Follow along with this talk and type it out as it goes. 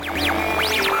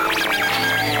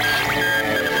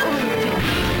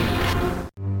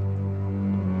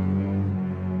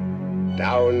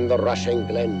the rushing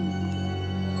glen.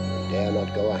 They dare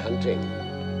not go a-hunting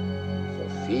for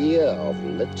fear of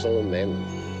little men.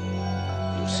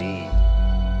 You see,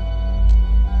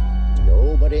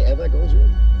 nobody ever goes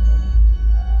in.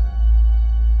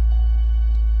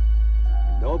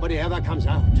 Nobody ever comes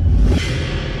out.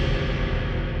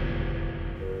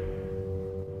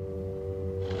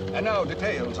 And now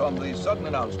details on the sudden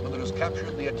announcement that has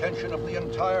captured the attention of the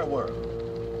entire world.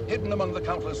 Hidden among the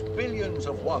countless billions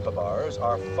of Wampa bars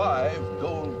are 5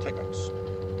 gold tickets.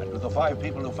 And to the 5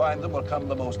 people who find them will come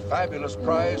the most fabulous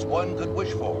prize one could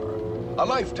wish for. A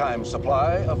lifetime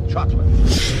supply of chocolate.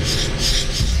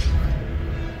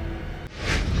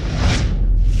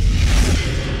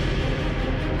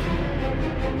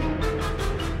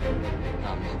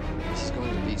 This is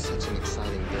going to be such an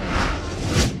exciting day.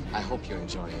 I hope you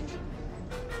enjoy it.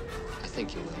 I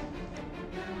think you will.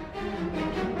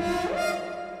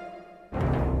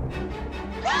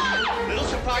 Little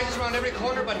surprises around every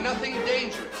corner, but nothing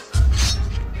dangerous.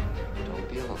 Don't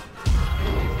be alarmed.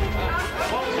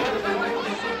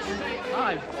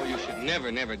 Oh, you should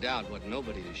never doubt what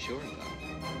nobody is sure about.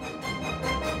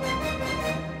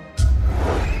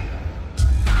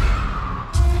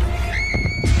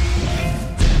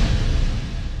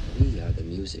 We are the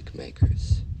music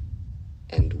makers,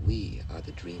 and we are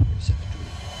the dreamers of dreams.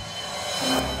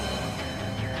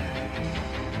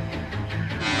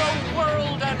 The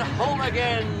world and home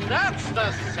again, that's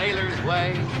the sailor's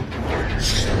way.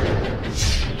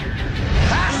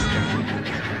 Faster!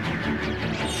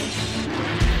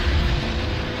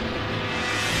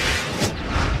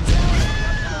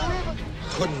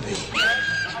 Couldn't be.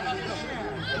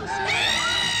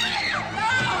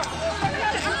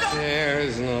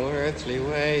 There's no earthly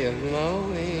way of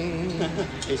knowing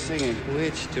He's singing.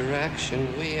 which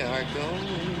direction we are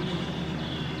going.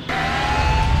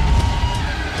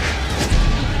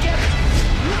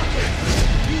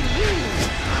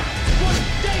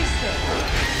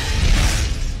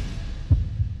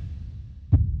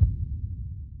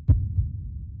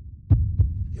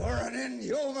 You're an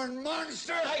inhuman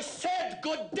monster! I said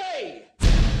good day!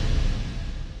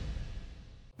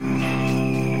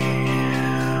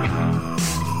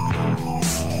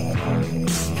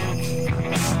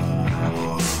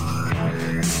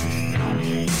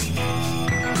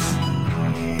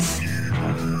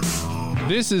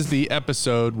 This is the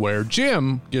episode where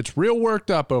Jim gets real worked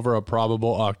up over a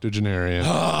probable octogenarian.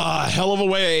 Hell of a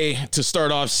way to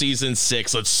start off season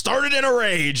 6. Let's start it in a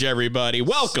rage, everybody.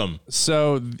 Welcome.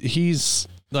 So he's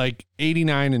like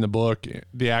 89 in the book.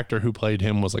 The actor who played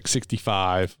him was like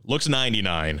 65. Looks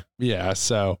 99. Yeah,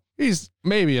 so he's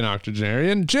maybe an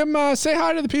octogenarian. Jim, say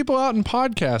hi to the people out in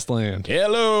podcast land.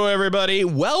 Hello, everybody.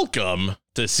 Welcome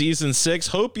to season 6.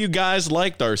 Hope you guys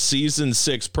liked our season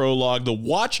 6 prologue, the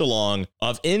watch along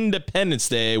of Independence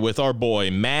Day with our boy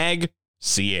Mag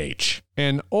CH.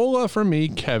 And Ola for me,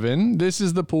 Kevin. This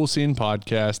is the Pool Scene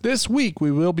Podcast. This week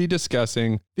we will be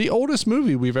discussing the oldest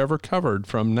movie we've ever covered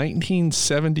from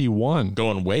 1971.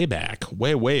 Going way back,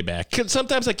 way back. 'Cause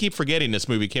sometimes I keep forgetting this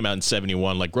movie came out in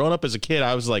 71. Like growing up as a kid,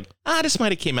 I was like, this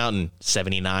might have came out in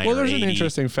 79 Well, or there's 80. an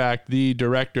interesting fact. The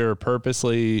director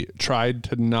purposely tried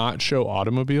to not show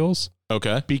automobiles.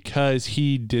 Okay. Because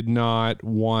he did not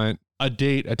want a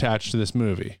date attached to this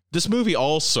movie. This movie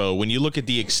also, when you look at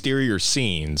the exterior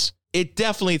scenes, I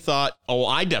definitely thought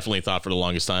for the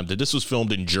longest time that this was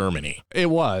filmed in Germany. It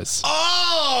was.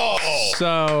 Oh!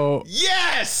 So,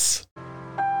 yes!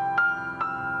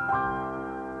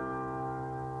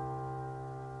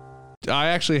 I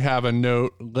actually have a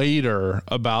note later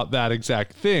about that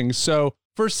exact thing. So,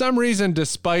 for some reason,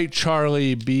 despite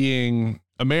Charlie being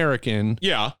American,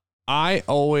 Yeah. I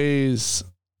always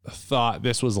thought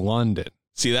this was London.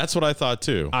 See, that's what I thought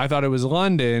too. I thought it was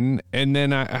London, and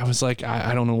then I was like,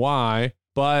 I don't know why,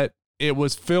 but it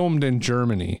was filmed in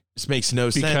Germany. This makes no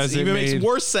sense. Because It even makes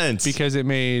more sense. Because it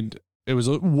was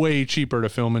way cheaper to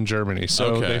film in Germany.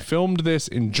 So Okay. they filmed this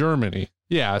in Germany.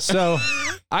 Yeah, so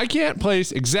I can't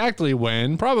place exactly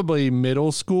when, probably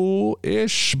middle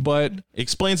school-ish, but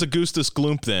Explains Augustus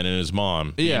Gloop then and his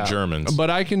mom being Germans. But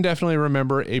I can definitely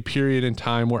remember a period in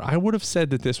time where I would have said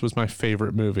that this was my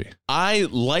favorite movie. I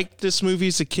liked this movie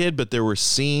as a kid, but there were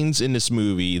scenes in this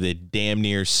movie that damn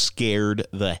near scared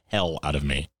the hell out of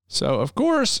me. So, of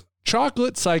course,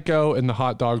 Chocolate Psycho and the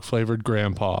hot dog flavored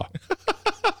grandpa.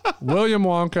 William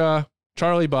Wonka,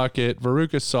 Charlie Bucket,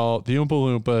 Veruca Salt, the Oompa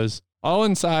Loompas, all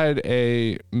inside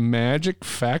a magic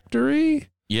factory?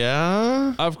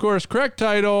 Yeah? Of course, correct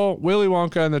title, Willy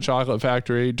Wonka and the Chocolate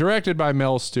Factory, directed by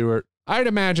Mel Stewart. I'd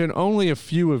imagine only a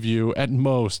few of you at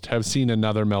most have seen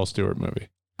another Mel Stewart movie.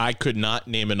 I could not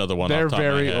name another one. They're off the top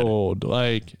of my very head. old.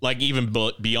 Like even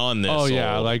beyond this. oh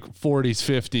yeah, old. like 40s,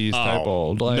 50s type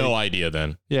old. Like, no idea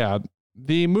then. Yeah.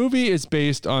 The movie is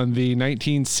based on the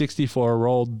 1964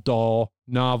 Roald Dahl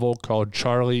novel called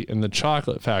Charlie and the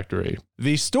Chocolate Factory.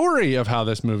 The story of how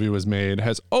this movie was made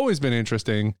has always been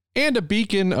interesting and a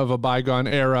beacon of a bygone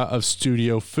era of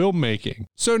studio filmmaking.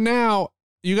 So now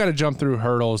you got to jump through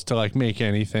hurdles to like make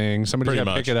anything. Somebody's got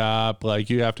to pick it up. Like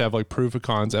you have to have like proof of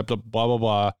concept, blah, blah,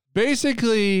 blah.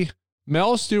 Basically,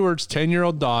 Mel Stewart's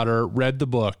 10-year-old daughter read the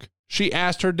book. She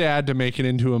asked her dad to make it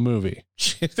into a movie.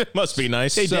 That must be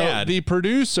nice. Hey, so Dad. The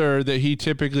producer that he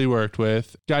typically worked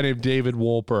with, a guy named David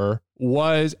Wolper,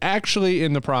 was actually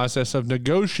in the process of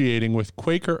negotiating with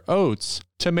Quaker Oats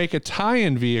to make a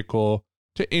tie-in vehicle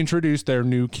to introduce their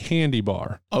new candy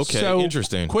bar. Okay, so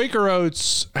interesting. Quaker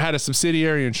Oats had a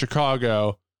subsidiary in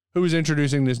Chicago who was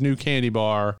introducing this new candy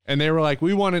bar, and they were like,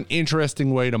 we want an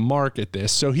interesting way to market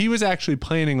this. So he was actually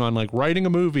planning on like writing a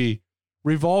movie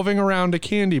revolving around a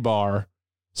candy bar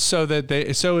so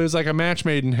it was like a match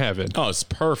made in heaven. Oh, it's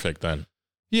perfect then.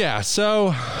 Yeah,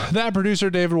 so that producer,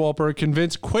 David Wolper,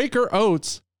 convinced Quaker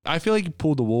Oats. I feel like he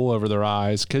pulled the wool over their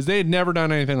eyes because they had never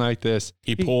done anything like this.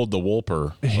 He pulled the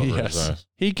Wolper over his eyes.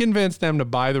 He convinced them to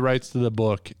buy the rights to the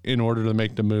book in order to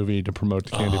make the movie to promote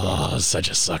the candy bar. Oh,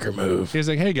 such a sucker move. He was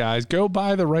like, hey guys, go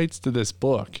buy the rights to this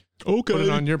book. Okay. Put it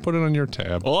on your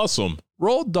tab. Awesome.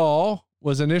 Roald Dahl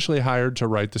was initially hired to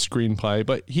write the screenplay,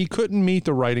 but he couldn't meet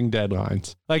the writing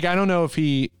deadlines. Like, I don't know if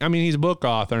he's a book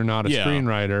author, not a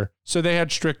screenwriter. So they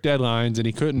had strict deadlines and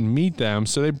he couldn't meet them.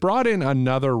 So they brought in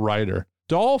another writer.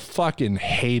 Dahl fucking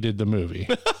hated the movie.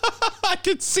 I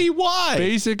could see why.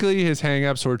 Basically, his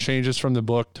hangups were changes from the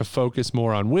book to focus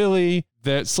more on Willie.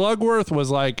 That Slugworth was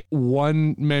like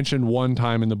mentioned one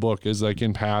time in the book is like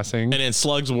in passing. And then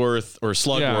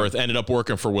Slugworth ended up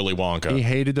working for Willy Wonka. He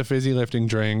hated the fizzy lifting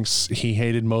drinks. He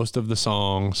hated most of the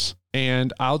songs.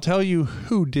 And I'll tell you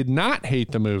who did not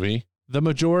hate the movie. The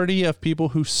majority of people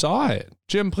who saw it.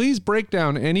 Jim, please break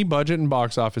down any budget and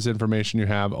box office information you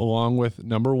have, along with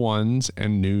number ones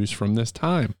and news from this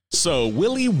time. So,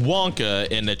 Willy Wonka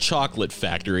and the Chocolate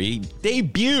Factory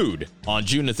debuted on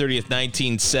June the 30th,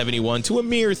 1971 to a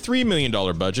mere $3 million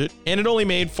budget, and it only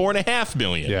made $4.5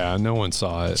 million. Yeah, no one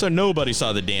saw it. So nobody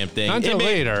saw the damn thing. Not until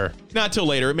later. Not till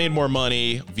later. It made more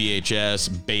money.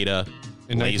 VHS, Beta,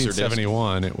 in Laserdisc.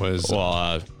 1971, it was...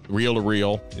 reel to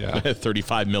reel,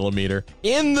 35 millimeter.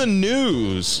 In the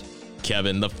news,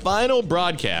 Kevin, the final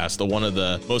broadcast of one of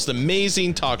the most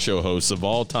amazing talk show hosts of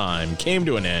all time came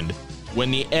to an end when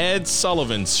the Ed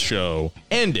Sullivan Show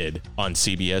ended on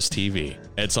CBS TV.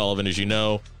 Ed Sullivan, as you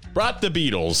know, brought the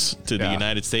Beatles to the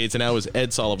United States, and that was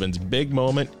Ed Sullivan's big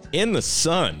moment in the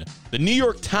sun. The New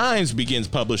York Times begins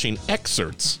publishing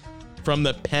excerpts from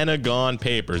the Pentagon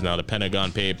Papers. Now, the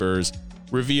Pentagon Papers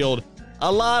revealed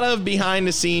a lot of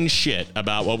behind-the-scenes shit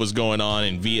about what was going on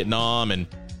in Vietnam and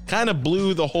kind of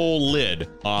blew the whole lid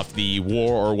off the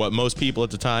war, or what most people at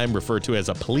the time referred to as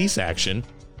a police action.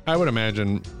 I would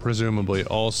imagine, presumably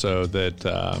also, that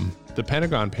the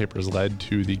Pentagon Papers led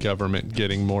to the government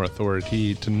getting more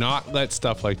authority to not let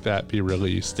stuff like that be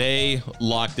released. They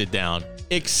locked it down,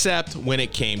 except when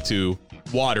it came to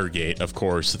Watergate, of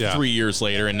course, 3 years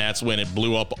later, and that's when it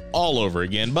blew up all over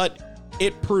again. But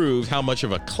it proved how much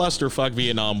of a clusterfuck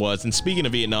Vietnam was. And speaking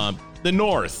of Vietnam, the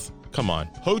North, come on,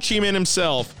 Ho Chi Minh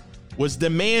himself was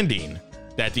demanding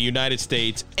that the United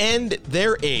States end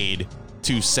their aid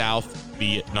to South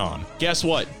Vietnam. Guess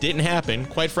what? Didn't happen.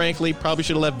 Quite frankly, probably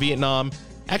should have left Vietnam.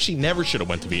 Actually, never should have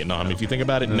went to Vietnam if you think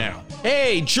about it now.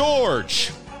 Hey, George!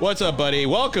 What's up, buddy?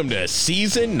 Welcome to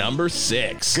season number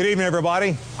 6. Good evening,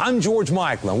 everybody. I'm George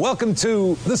Michael, and welcome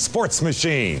to The Sports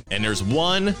Machine. And there's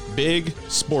one big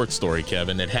sports story,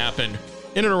 Kevin, that happened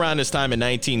in and around this time in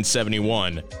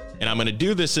 1971. And I'm going to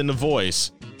do this in the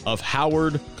voice of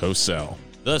Howard Cosell.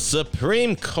 The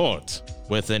Supreme Court,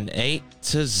 with an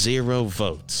 8-0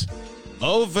 vote,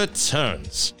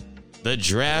 overturns the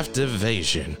draft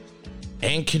evasion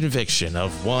and conviction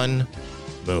of one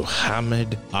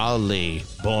Muhammad Ali,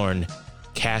 born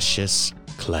Cassius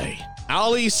Clay.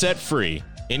 Ali set free.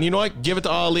 And you know what? Give it to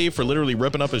Ali for literally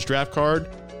ripping up his draft card.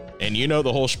 And you know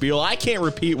the whole spiel. I can't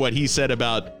repeat what he said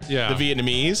about the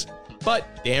Vietnamese,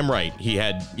 but damn right. He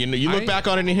had, you look back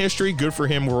on it in history, good for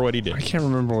him for what he did. I can't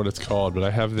remember what it's called, but I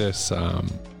have this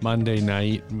Monday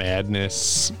Night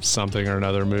Madness something or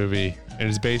another movie. And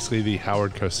it's basically the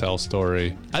Howard Cosell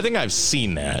story. I think I've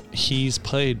seen that. He's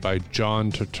played by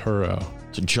John Turturro.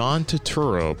 John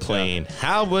Turturro playing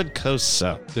Howard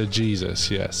Cosell. The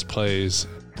Jesus, yes, plays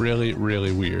really,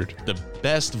 really weird. The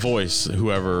best voice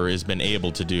whoever has been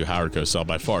able to do Howard Cosell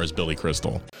by far is Billy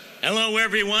Crystal. Hello,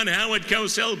 everyone. Howard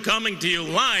Cosell coming to you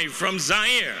live from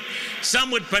Zaire.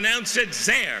 Some would pronounce it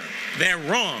Zaire. They're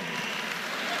wrong.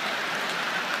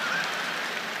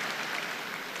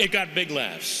 It got big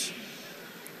laughs.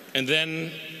 And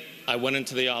then I went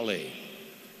into the Ali.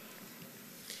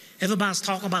 Everybody's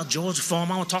talking about George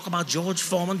Foreman. I want to talk about George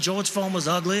Foreman. George Foreman was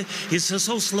ugly. He's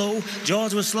so slow.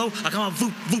 George was slow. I come out, voop,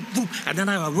 voop, voop. And then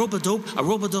I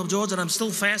rope-a-dope George, and I'm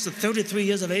still fast at 33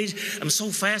 years of age. I'm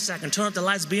so fast I can turn up the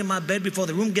lights, be in my bed before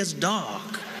the room gets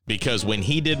dark. Because when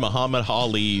he did Muhammad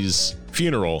Ali's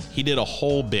funeral, he did a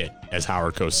whole bit as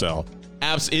Howard Cosell.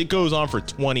 It goes on for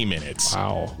 20 minutes.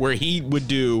 Wow. Where he would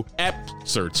do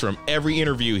excerpts from every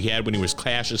interview he had when he was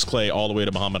Cassius Clay all the way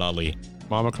to Muhammad Ali.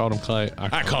 Mama called him Clay.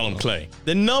 I call him Clay.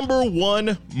 The number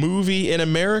one movie in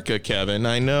America, Kevin.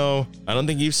 I know. I don't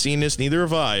think you've seen this. Neither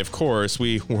have I. Of course,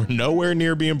 we were nowhere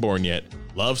near being born yet.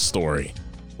 Love Story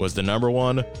was the number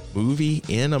one movie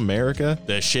in America.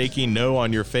 The shaky no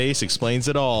on your face explains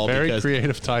it all. Very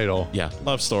creative title. Yeah,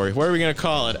 Love Story. What are we going to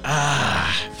call it?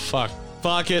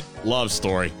 Fuck it. Love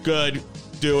Story. Good.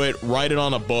 Do it. Write it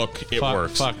on a book. It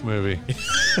works. Fuck movie.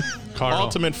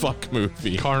 Ultimate fuck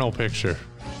movie. Carnal picture.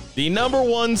 The number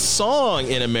one song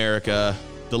in America,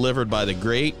 delivered by the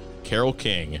great Carole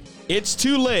King. It's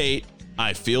Too Late,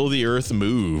 I Feel the Earth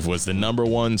Move, was the number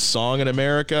one song in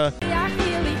America. I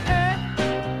feel the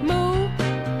earth move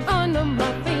under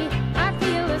my feet. I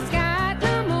feel the sky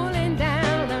tumbling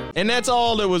down. And that's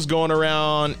all that was going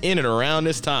around in and around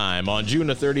this time on June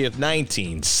the 30th,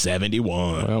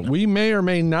 1971. Well, we may or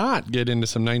may not get into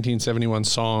some 1971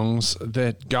 songs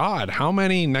that, God, how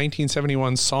many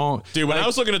 1971 songs? Dude, when I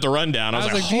was looking at the rundown, I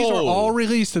was like, these are all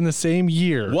released in the same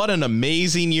year. What an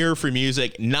amazing year for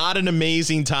music. Not an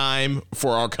amazing time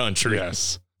for our country.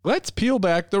 Yes. Let's peel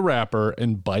back the wrapper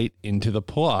and bite into the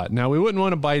plot. Now, we wouldn't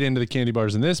want to bite into the candy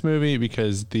bars in this movie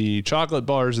because the chocolate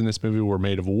bars in this movie were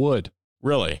made of wood.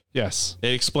 Really? Yes.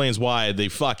 It explains why the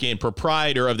fucking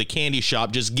proprietor of the candy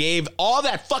shop just gave all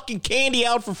that fucking candy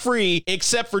out for free,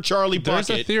 except for Charlie Bucket.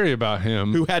 There's a theory about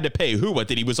him. Who had to pay? Who? What,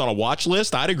 that he was on a watch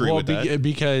list? I'd agree with that.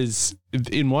 Because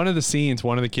in one of the scenes,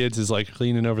 one of the kids is like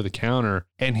leaning over the counter,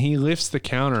 and he lifts the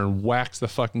counter and whacks the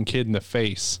fucking kid in the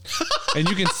face. And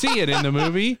you can see it in the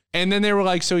movie. And then they were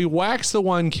like, so he whacks the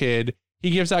one kid, he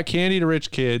gives out candy to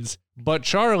rich kids, but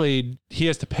Charlie, he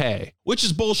has to pay. Which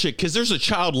is bullshit, because there's a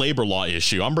child labor law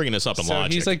issue. I'm bringing this up in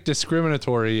logic. He's like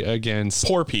discriminatory against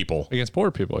poor people. Against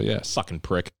poor people, yes. Fucking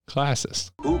prick.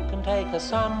 Classist. Who can take a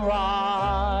sunrise,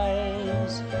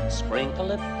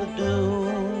 sprinkle it with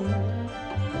dew,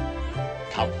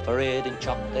 cover it in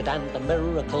chocolate and a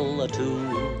miracle or two?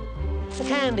 The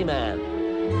Candyman.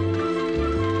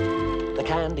 The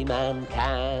Candyman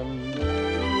can.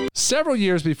 Several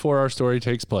years before our story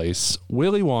takes place,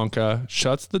 Willy Wonka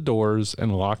shuts the doors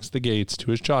and locks the gates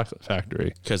to his chocolate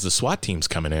factory. Because the SWAT team's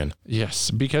coming in.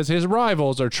 Yes, because his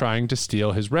rivals are trying to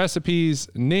steal his recipes,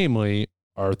 namely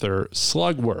Arthur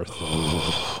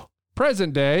Slugworth.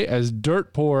 Present day, as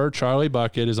dirt poor Charlie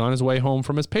Bucket is on his way home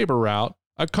from his paper route,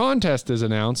 a contest is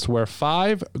announced where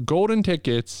 5 golden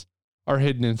tickets are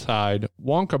hidden inside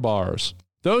Wonka bars.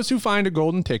 Those who find a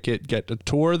golden ticket get to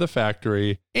tour the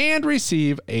factory and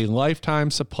receive a lifetime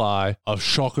supply of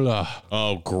chocolat.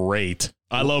 Oh, great.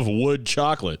 I love wood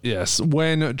chocolate. Yes.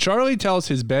 When Charlie tells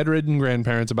his bedridden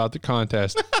grandparents about the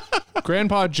contest,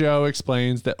 Grandpa Joe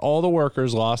explains that all the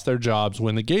workers lost their jobs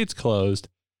when the gates closed,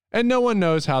 and no one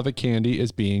knows how the candy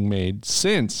is being made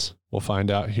since. We'll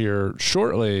find out here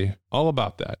shortly all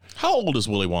about that. How old is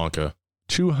Willy Wonka?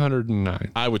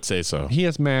 209. I would say so. He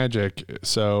has magic,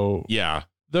 so... Yeah.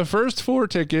 The first 4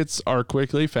 tickets are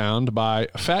quickly found by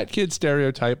fat kid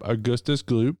stereotype Augustus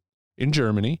Gloop in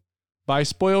Germany, by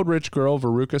spoiled rich girl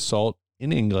Veruca Salt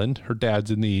in England, her dad's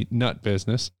in the nut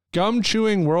business,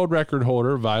 gum-chewing world record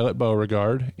holder Violet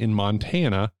Beauregard in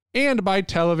Montana, and by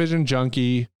television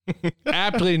junkie,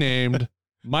 aptly named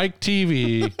Mike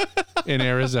TV in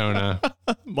Arizona.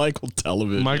 Michael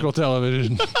Television. Michael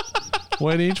Television.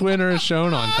 When each winner is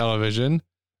shown on television,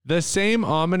 the same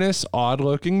ominous,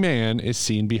 odd-looking man is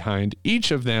seen behind each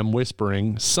of them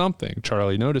whispering something.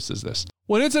 Charlie notices this.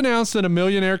 When it's announced that a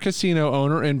millionaire casino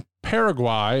owner in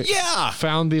Paraguay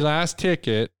found the last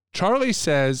ticket, Charlie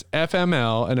says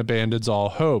FML and abandons all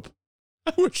hope.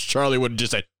 I wish Charlie would have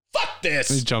just said, fuck this!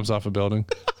 He jumps off a building.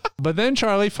 But then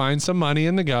Charlie finds some money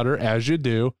in the gutter, as you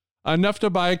do, enough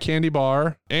to buy a candy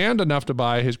bar and enough to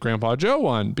buy his Grandpa Joe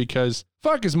one, because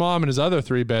fuck his mom and his other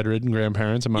 3 bedridden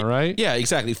grandparents, am I right? Yeah,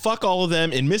 exactly. Fuck all of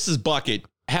them, and Mrs. Bucket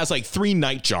has like 3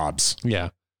 night jobs. Yeah.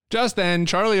 Just then,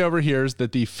 Charlie overhears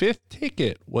that the 5th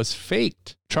ticket was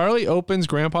faked. Charlie opens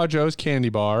Grandpa Joe's candy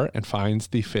bar and finds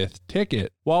the 5th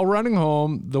ticket. While running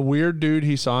home, the weird dude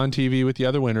he saw on TV with the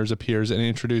other winners appears and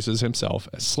introduces himself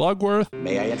as Slugworth.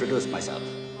 May I introduce myself?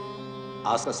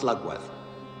 Oscar Slugworth,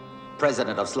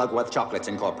 president of Slugworth Chocolates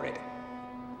Incorporated.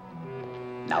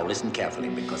 Now listen carefully,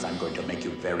 because I'm going to make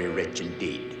you very rich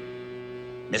indeed.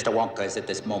 Mr. Wonka is at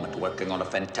this moment working on a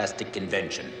fantastic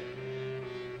invention.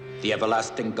 The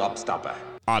Everlasting Gobstopper.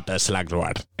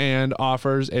 And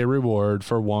offers a reward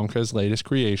for Wonka's latest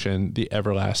creation, the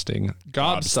Everlasting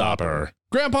Gobstopper.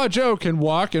 Grandpa Joe can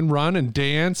walk and run and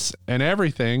dance and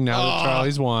everything now that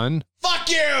Charlie's won.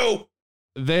 Fuck you!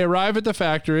 They arrive at the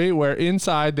factory, where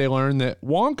inside they learn that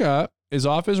Wonka is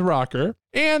off his rocker,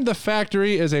 and the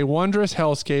factory is a wondrous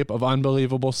hellscape of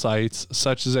unbelievable sights,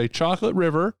 such as a chocolate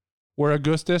river where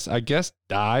Augustus, I guess,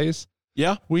 dies.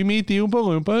 Yeah. We meet the Oompa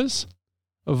Loompas.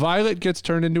 Violet gets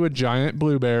turned into a giant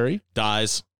blueberry.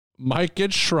 Dies. Mike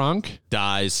gets shrunk.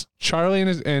 Dies. Charlie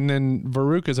and then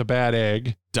Veruca's a bad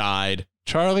egg. Died.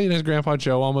 Charlie and his Grandpa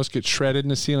Joe almost get shredded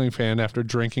in a ceiling fan after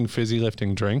drinking fizzy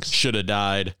lifting drinks. Should have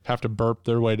died. Have to burp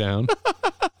their way down.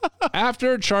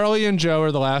 After Charlie and Joe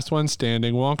are the last ones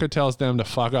standing, Wonka tells them to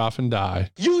fuck off and die.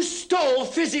 You stole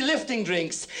fizzy lifting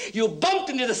drinks. You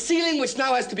bumped into the ceiling, which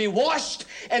now has to be washed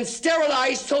and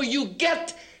sterilized, so you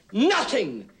get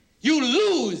nothing. You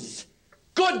lose.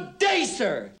 Good day,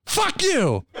 sir. Fuck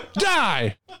you.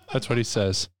 Die. That's what he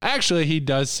says. Actually, he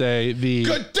does say the...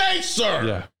 Good day, sir.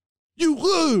 Yeah. You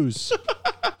lose.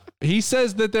 He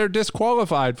says that they're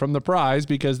disqualified from the prize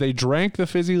because they drank the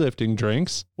fizzy lifting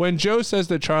drinks. When Joe says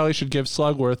that Charlie should give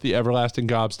Slugworth the Everlasting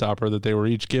Gobstopper that they were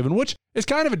each given, which is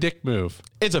kind of a dick move.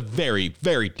 It's a very,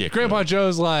 very dick Grandpa move.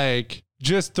 Joe's like,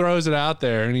 just throws it out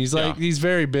there, and he's like, he's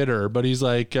very bitter, but he's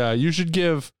like, you should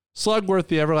give Slugworth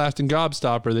the Everlasting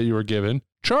Gobstopper that you were given.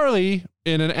 Charlie,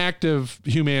 in an act of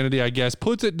humanity, I guess,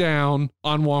 puts it down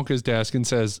on Wonka's desk and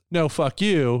says, no, fuck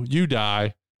you, you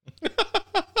die.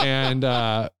 And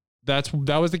that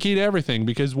was the key to everything,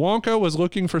 because Wonka was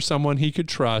looking for someone he could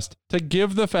trust to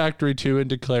give the factory to, and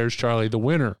declares Charlie the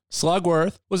winner.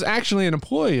 Slugworth was actually an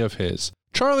employee of his.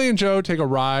 Charlie and Joe take a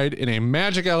ride in a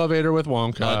magic elevator with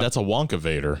Wonka. That's a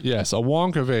Wonka-vator. Yes, a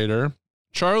Wonka-vator.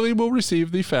 Charlie will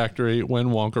receive the factory when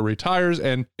Wonka retires,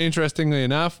 and interestingly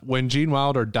enough, when Gene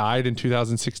Wilder died in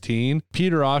 2016,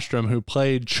 Peter Ostrom, who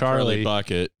played Charlie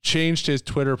Bucket, changed his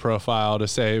Twitter profile to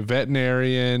say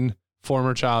veterinarian,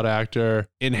 former child actor,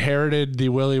 inherited the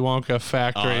Willy Wonka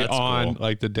factory on cool.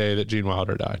 like the day that Gene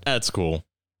Wilder died. That's cool.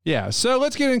 Yeah, so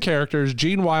let's get in characters.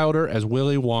 Gene Wilder as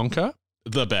Willy Wonka.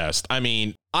 The best. I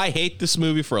mean, I hate this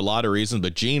movie for a lot of reasons,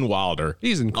 but Gene Wilder,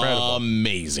 he's incredible.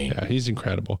 Amazing. Yeah, he's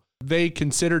incredible. They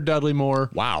considered Dudley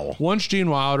Moore. Wow. Once Gene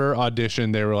Wilder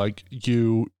auditioned, they were like,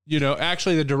 you know,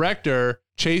 actually the director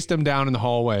chased him down in the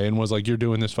hallway and was like, you're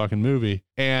doing this fucking movie.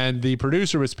 And the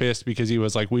producer was pissed because he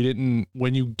was like, when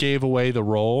you gave away the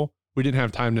role, we didn't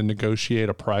have time to negotiate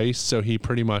a price. So he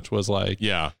pretty much was like,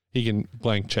 yeah, he can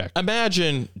blank check.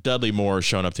 Imagine Dudley Moore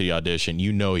showing up to the audition.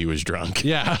 You know he was drunk.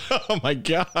 Yeah. Oh my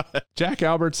God. Jack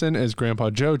Albertson as Grandpa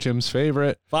Joe, Jim's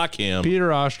favorite. Fuck him.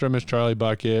 Peter Ostrom as Charlie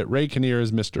Bucket. Ray Kinnear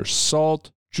as Mr.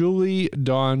 Salt. Julie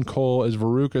Dawn Cole as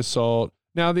Veruca Salt.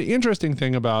 Now, the interesting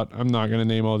thing about, I'm not going to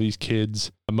name all these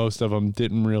kids. Most of them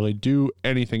didn't really do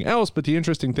anything else. But the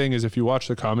interesting thing is if you watch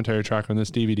the commentary track on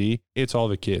this DVD, it's all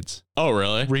the kids. Oh,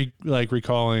 really?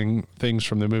 Recalling things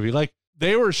from the movie. Like,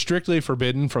 they were strictly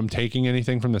forbidden from taking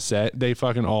anything from the set. They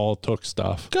fucking all took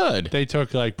stuff. Good. They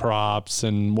took like props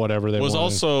and whatever they wanted.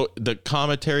 Also the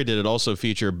commentary, did it also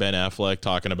feature Ben Affleck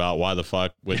talking about why the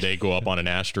fuck would they go up on an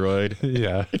asteroid?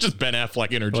 Yeah. It's just Ben Affleck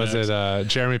interjects. Was it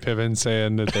Jeremy Piven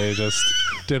saying that they just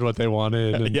did what they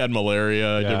wanted? And, he had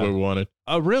malaria, did what we wanted.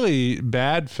 A really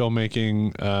bad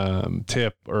filmmaking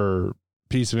tip or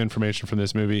piece of information from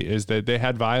this movie is that they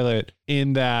had Violet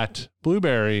in that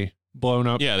blueberry blown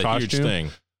up the costume. huge thing.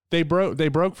 They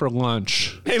broke for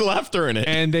lunch. They left her in it.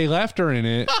 And they left her in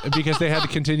it because they had to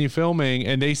continue filming.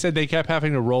 And they said they kept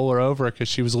having to roll her over because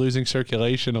she was losing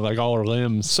circulation of like all her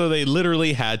limbs. So they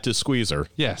literally had to squeeze her.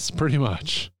 Yes, pretty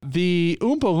much. The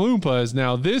Oompa Loompas,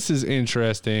 now this is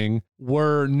interesting,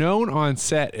 were known on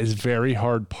set as very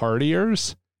hard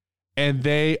partiers. And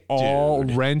they all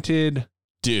rented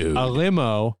a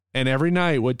limo, and every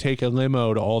night would take a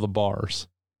limo to all the bars.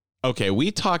 Okay, we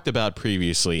talked about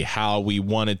previously how we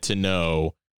wanted to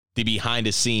know the behind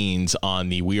the scenes on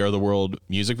the We Are the World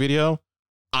music video.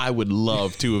 I would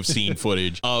love to have seen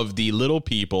footage of the little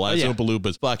people as Oompa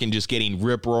Loompas fucking just getting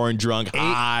rip-roaring drunk.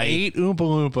 Eight Oompa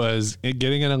Loompas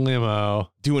getting in a limo.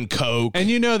 Doing coke. And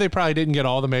they probably didn't get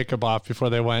all the makeup off before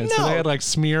they went. No. So they had like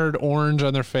smeared orange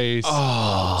on their face.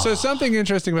 Oh. So something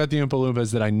interesting about the Oompa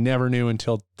Loompas that I never knew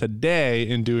until today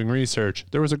in doing research.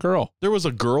 There was a girl. There was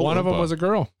a girl. One of them was a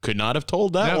girl. Could not have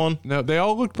told that one. No, they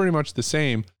all looked pretty much the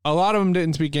same. A lot of them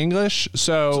didn't speak English.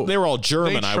 So they were all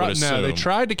German, I would assume. No, they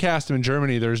tried to cast them in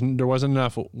Germany. There wasn't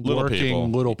enough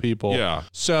little people. Yeah.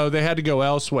 So they had to go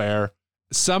elsewhere.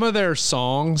 Some of their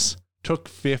songs took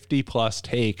 50 plus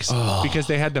takes because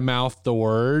they had to mouth the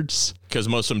words. Because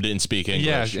most of them didn't speak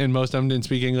English. Yeah, and most of them didn't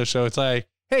speak English. So it's like,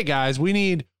 hey guys, we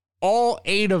need all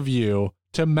 8 of you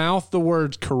to mouth the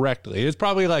words correctly. It's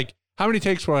probably like, how many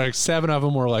takes were like 7 of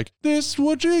them were like, this is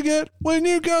what you get when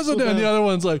you guzzle down. The other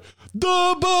one's like,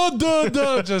 da ba da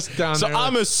da, just down so there.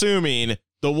 I'm assuming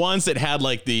the ones that had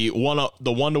like the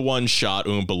one-to-one shot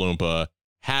Oompa Loompa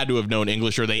had to have known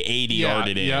English, or they ADR'd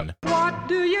it in. Yep. What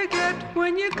do you get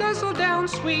when you guzzle down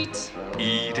sweets?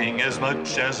 Eating as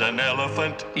much as an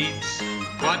elephant eats.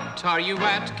 What are you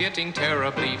at? Getting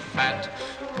terribly fat.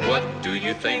 What do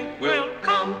you think will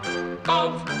come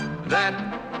of that?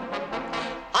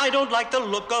 I don't like the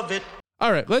look of it.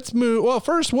 All right, let's move. Well,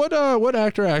 first, what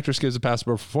actor or actress gives a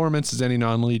passable performance? Does any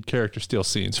non-lead character steal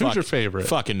scenes? Who's your favorite?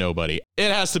 Fucking nobody.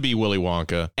 It has to be Willy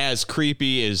Wonka. As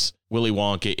creepy as Willy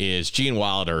Wonka is, Gene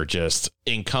Wilder just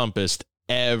encompassed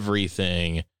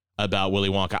everything about Willy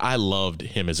Wonka. I loved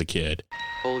him as a kid.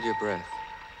 Hold your breath.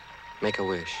 Make a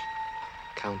wish.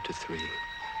 Count to 3.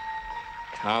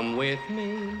 Come with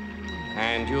me,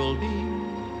 and you'll be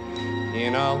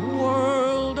in a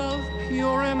world of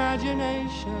pure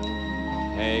imagination.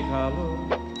 Take a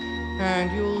look,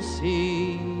 and you'll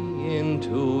see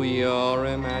into your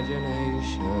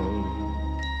imagination.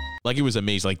 Like, it was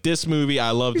amazing. Like, this movie,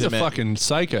 I loved him. He's a fucking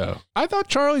psycho. I thought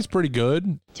Charlie's pretty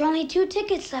good. There are only 2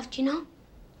 tickets left,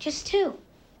 Just 2.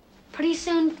 Pretty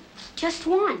soon, just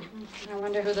 1. I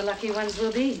wonder who the lucky ones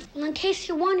will be. Well, in case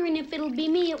you're wondering if it'll be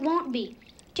me, it won't be.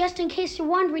 Just in case you're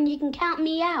wondering, you can count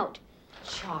me out.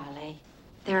 Charlie,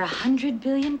 there are 100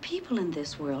 billion people in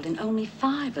this world, and only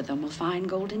 5 of them will find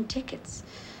golden tickets.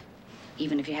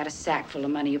 Even if you had a sack full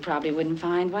of money, you probably wouldn't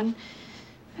find one.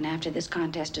 And after this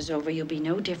contest is over, you'll be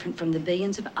no different from the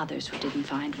billions of others who didn't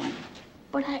find one.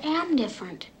 But I am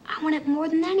different. I want it more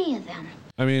than any of them.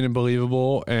 I mean,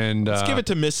 unbelievable. And let's give it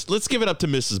up to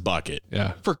Mrs. Bucket.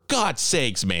 Yeah. For God's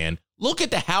sakes, man. Look at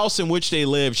the house in which they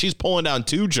live. She's pulling down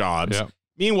 2 jobs. Yeah.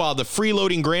 Meanwhile, the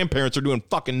freeloading grandparents are doing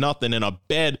fucking nothing in a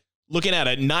bed looking at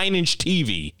a 9-inch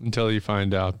TV. Until you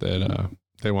find out that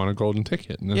they want a golden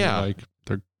ticket. And then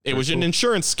it was an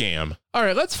insurance scam. All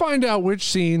right, let's find out which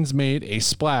scenes made a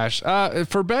splash.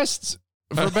 For best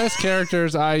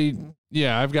characters, I've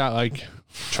got like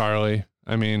Charlie.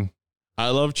 I mean, I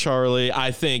love Charlie. I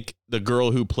think the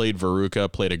girl who played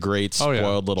Veruca played a great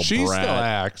spoiled little she brat. Still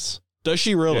acts. Does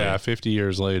she really? Yeah, 50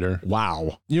 years later.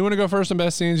 Wow. You want to go first on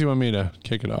best scenes? You want me to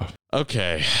kick it off?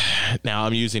 Okay. Now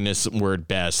I'm using this word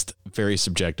best very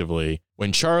subjectively.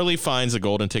 When Charlie finds a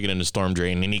golden ticket in a storm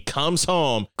drain and he comes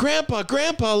home, Grandpa,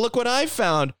 look what I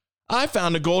found. I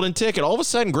found a golden ticket. All of a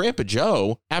sudden, Grandpa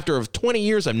Joe, after 20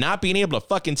 years of not being able to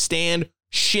fucking stand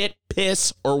shit,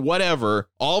 piss, or whatever,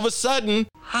 all of a sudden,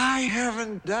 I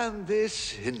haven't done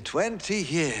this in 20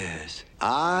 years.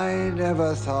 I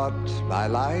never thought my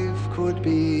life could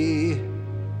be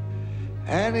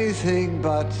anything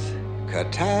but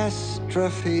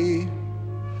catastrophe.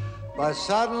 But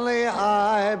suddenly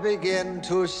I begin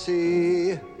to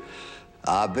see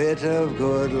a bit of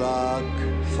good luck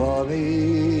for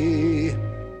me.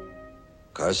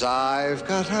 'Cause I've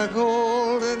got a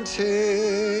golden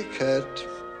ticket.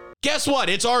 Guess what?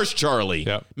 It's ours, Charlie.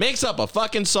 Yep. Makes up a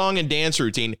fucking song and dance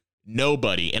routine.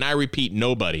 Nobody, and I repeat,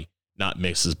 nobody, not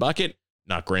Mrs. Bucket,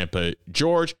 not Grandpa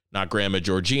George, not Grandma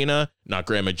Georgina, not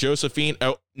Grandma Josephine,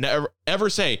 never ever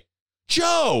say,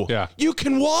 Joe, you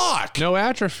can walk. No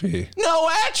atrophy. No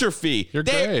atrophy. You're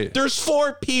great. There's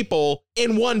 4 people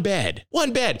in one bed.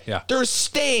 One bed. Yeah. There's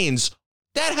stains.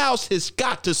 That house has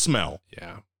got to smell.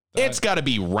 Yeah. It's got to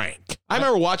be rank. I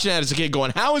remember watching that as a kid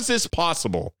going, how is this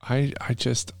possible?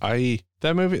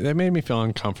 That movie, that made me feel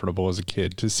uncomfortable as a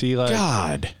kid to see like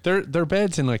God. Their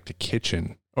bed's in like the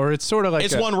kitchen. Or it's sort of like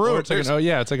it's one room. It's like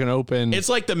it's like an open. It's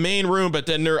like the main room, but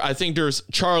then I think there's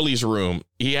Charlie's room.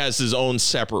 He has his own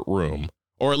separate room,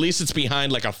 or at least it's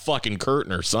behind like a fucking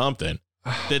curtain or something.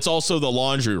 That's also the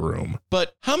laundry room.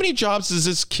 But how many jobs is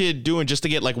this kid doing just to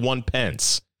get like 1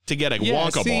 pence? to get a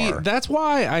Wonka bar. That's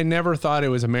why I never thought it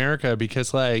was America,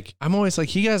 because like I'm always like,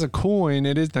 he has a coin.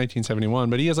 It is 1971,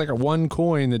 but he has like a one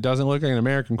coin that doesn't look like an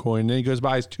American coin. And then he goes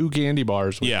buys 2 candy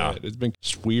bars with it. It's been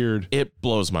just weird. It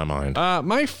blows my mind.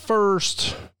 My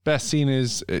first best scene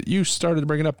is you started to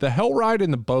bring it up, the hell ride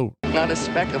in the boat. Not a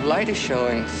speck of light is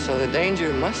showing, so the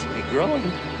danger must be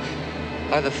growing.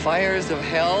 Are the fires of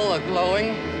hell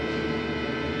a-glowing?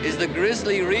 Is the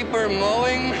grisly reaper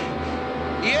mowing?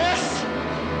 Yes!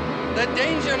 The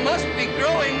danger must be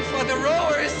growing, for the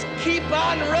rowers keep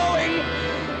on rowing,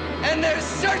 and they're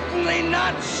certainly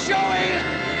not showing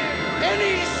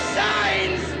any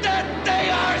signs that they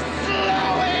are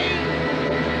slowing!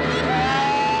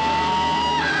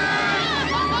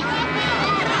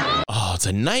 Oh, it's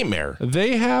a nightmare.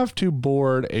 They have to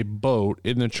board a boat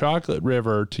in the Chocolate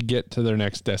River to get to their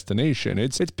next destination.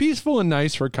 It's peaceful and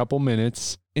nice for a couple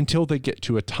minutes until they get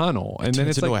to a tunnel, and then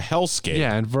it's into like a hellscape.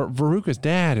 Yeah, and Veruca's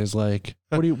dad is like,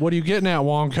 "What are you getting at,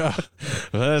 Wonka?"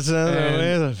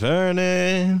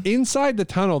 Inside the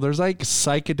tunnel, there's like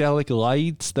psychedelic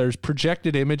lights. There's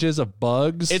projected images of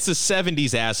bugs. It's a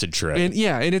 70s acid trip. And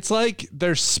it's like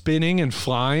they're spinning and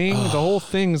flying. The whole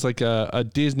thing's like a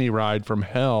Disney ride from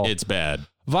hell. It's bad.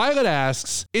 Violet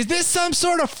asks, "Is this some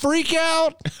sort of freak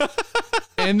out?"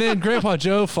 And then Grandpa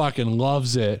Joe fucking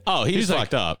loves it. Oh, he's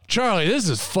fucked like, up. "Charlie, this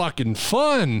is fucking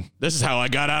fun. This is how I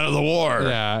got out of the war."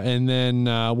 Yeah, and then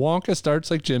Wonka starts,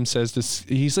 like Jim says,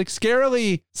 he's like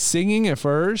scarily singing at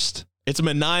first. It's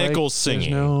maniacal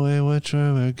singing. There's no way which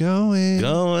way we're going.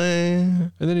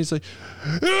 And then he's like,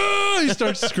 "Ah!" He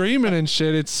starts screaming and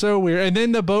shit. It's so weird. And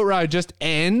then the boat ride just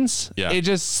ends. Yeah. It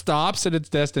just stops at its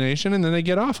destination, and then they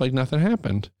get off like nothing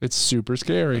happened. It's super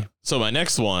scary. So my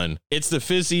next one, it's the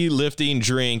fizzy lifting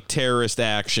drink terrorist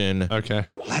action. Okay.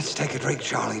 Let's take a drink,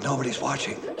 Charlie. Nobody's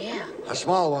watching. Yeah. A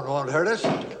small one won't hurt us.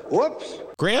 Whoops.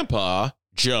 Grandpa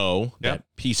Joe, that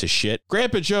piece of shit.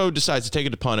 Grandpa Joe decides to take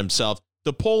it upon himself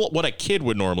to pull what a kid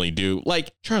would normally do.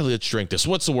 Like, "Charlie, let's drink this.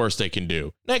 What's the worst they can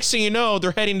do?" Next thing you know,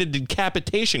 they're heading to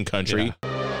decapitation country.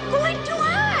 What do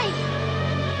I?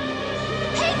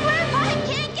 Hey, Grandpa, I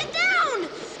can't get down!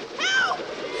 Help!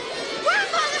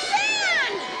 Grandpa, the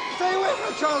fan! Stay away from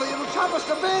it, Charlie. It'll chop us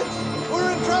to bits. We're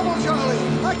in trouble, Charlie.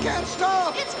 I can't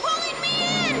stop. It's pulling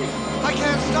me in! I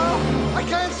can't stop. I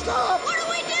can't stop. What do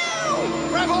we do?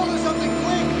 Grab hold of something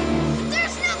quick.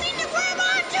 There's nothing to grab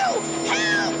onto!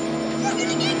 Help! We're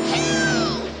gonna get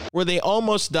killed! Where they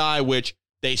almost die, which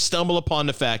they stumble upon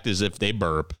the fact is if they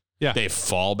burp, they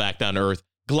fall back down to earth,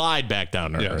 glide back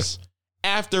down to earth.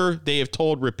 After they have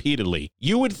told repeatedly,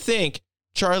 you would think,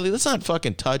 "Charlie, let's not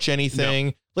fucking touch anything.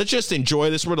 No. Let's just enjoy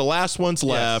this. We're the last ones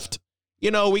left. You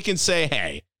know, we can say,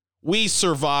 hey, we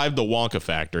survived the Wonka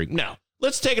factory. No,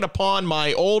 let's take it upon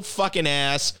my old fucking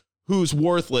ass who's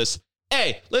worthless.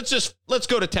 Hey, let's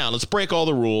go to town. Let's break all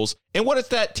the rules." And what is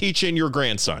that teaching your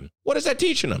grandson? What is that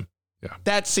teaching him? Yeah.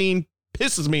 That scene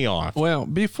pisses me off. Well,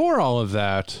 before all of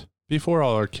that, before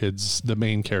all our kids, the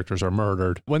main characters are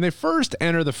murdered. When they first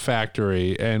enter the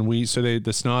factory, and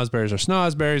the Snozberries are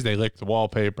Snozberries, they lick the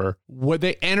wallpaper. When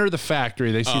they enter the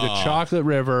factory, they see the Chocolate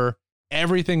River.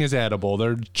 Everything is edible.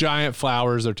 They're giant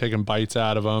flowers. They're taking bites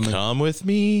out of them. Come with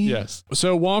me. Yes.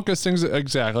 So Wonka sings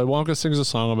a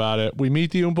song about it. We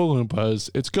meet the Oompa Loompas.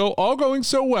 It's all going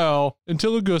so well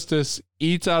until Augustus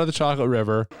eats out of the Chocolate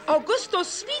River. Augusto,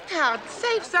 sweetheart,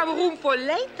 save some room for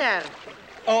later.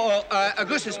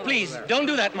 Augustus, please, don't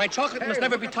do that. My chocolate must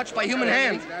never be touched by human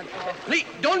hands. Please,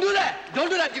 don't do that. Don't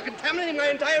do that. You're contaminating my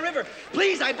entire river.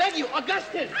 Please, I beg you,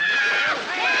 Augustus.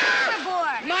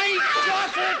 My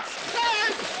chocolate!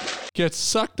 Gets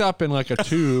sucked up in like a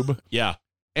tube. Yeah.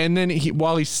 And then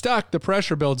while he's stuck, the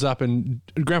pressure builds up, and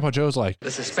Grandpa Joe's like,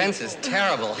 "The suspense is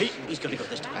terrible. He's gonna go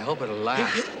this time. I hope it'll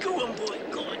last." Go on, boy,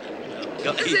 go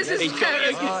on. This is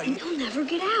terrible. He'll never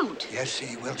get out. Yes,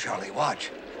 he will, Charlie.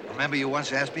 Watch. Remember you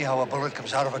once asked me how a bullet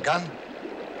comes out of a gun?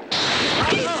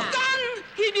 He's done!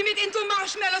 He'll be made into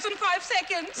marshmallows in 5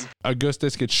 seconds.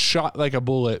 Augustus gets shot like a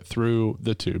bullet through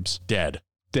the tubes. Dead,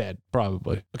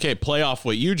 probably. Okay, play off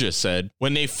what you just said.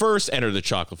 When they first enter the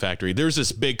chocolate factory, there's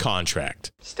this big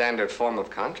contract. Standard form of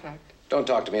contract. Don't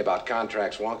talk to me about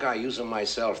contracts, Wonka. I use them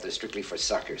myself. They're strictly for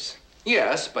suckers.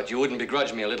 Yes, but you wouldn't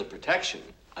begrudge me a little protection.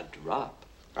 A drop.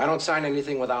 I don't sign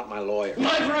anything without my lawyer. My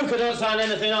Veruca don't sign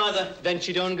anything either. Then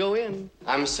she don't go in.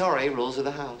 I'm sorry, rules of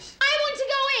the house. I want to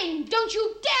go in. Don't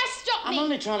you dare stop me. I'm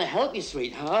only trying to help you,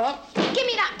 sweetheart. Give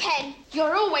me that pen.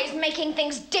 You're always making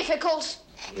things difficult.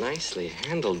 Nicely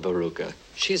handled, Veruca.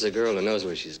 She's a girl who knows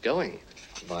where she's going.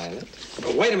 Violet.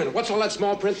 Oh, wait a minute. What's all that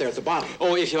small print there at the bottom?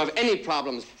 Oh, if you have any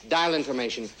problems, dial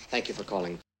information. Thank you for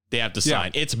calling. they have to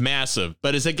sign. It's massive.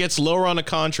 But as it gets lower on the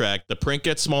contract, the print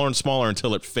gets smaller and smaller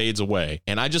until it fades away.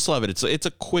 And I just love it. It's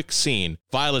a quick scene.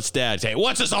 Violet's dad say,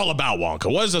 what's this all about,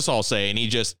 Wonka? What does this all say? And he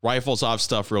just rifles off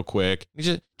stuff real quick.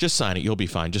 He just sign it. You'll be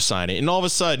fine. Just sign it. And all of a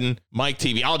sudden, Mike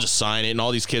TV, I'll just sign it. And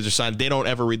all these kids are signing. They don't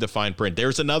ever read the fine print.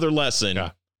 There's another lesson.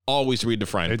 Yeah. Always read the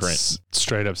fine print.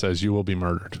 Straight up says you will be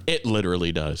murdered. It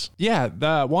literally does. Yeah,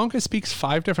 Wonka speaks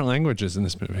 5 different languages in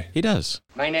this movie. He does.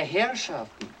 Meine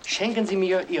Herrschaften, schenken Sie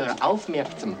mir Ihre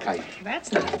Aufmerksamkeit.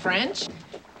 That's not French.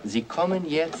 Sie kommen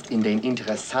jetzt in den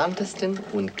interessantesten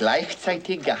und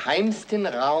gleichzeitig geheimsten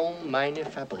Raum meiner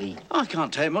Fabrik. I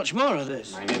can't take much more of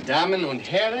this. Meine Damen und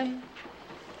Herren,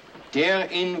 der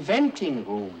Inventing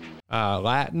Room.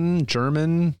 Latin,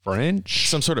 German, French.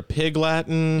 Some sort of pig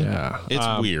Latin. Yeah.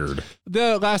 It's weird.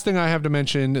 The last thing I have to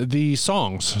mention, the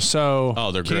songs. So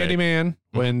they're great. Candyman,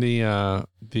 when the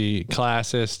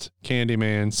classist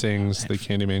Candyman sings the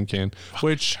Candyman can,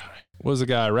 which was a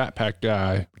guy, Rat Pack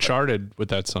guy, charted with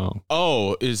that song.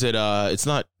 Oh, is it it's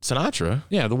not Sinatra?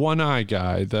 Yeah, the one-eye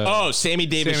guy. Sammy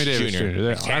Davis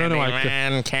Jr. I don't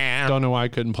know why I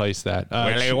couldn't place that.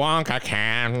 Willy Wonka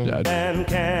can. The Candyman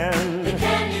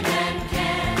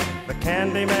can. The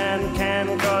Candyman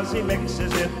can, cause he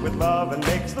mixes it with love and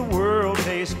makes the world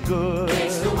taste good.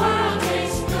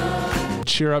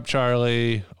 Cheer Up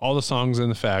Charlie, all the songs in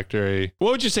the factory.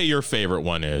 What would you say your favorite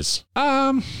one is?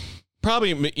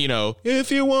 Probably,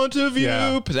 if you want to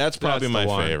view, that's probably my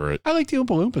favorite. I like the Oompa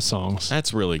Loompa songs.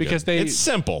 That's really good. Because it's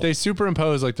simple. They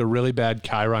superimpose like the really bad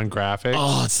Chiron graphics.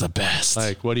 Oh, it's the best.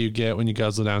 Like, what do you get when you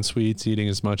guzzle down sweets, eating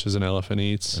as much as an elephant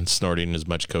eats? And snorting as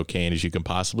much cocaine as you can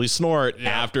possibly snort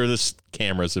after the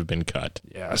cameras have been cut.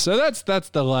 Yeah, so that's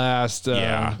the last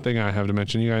thing I have to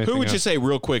mention. You got anything Who would you else? say,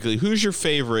 real quickly, who's your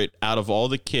favorite out of all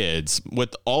the kids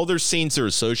with all their scenes they're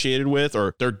associated with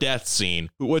or their death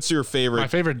scene? What's your favorite? My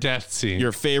favorite death scene.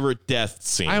 Your favorite death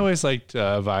scene. I always liked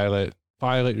Violet.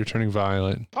 Violet, you're turning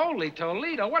violet. Holy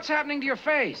Toledo, what's happening to your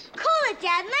face? Cool it,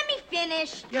 Dad. Let me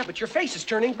finish. Yeah, but your face is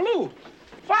turning blue.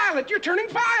 Violet, you're turning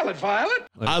violet, Violet.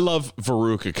 I love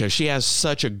Veruca because she has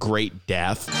such a great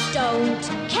death. Don't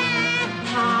care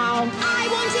how I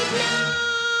want it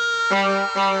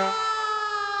now.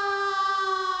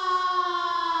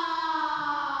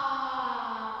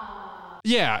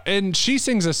 Yeah, and she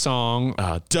sings a song.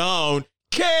 Don't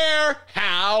care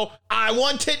how I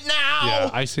want it now. Yeah,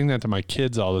 I sing that to my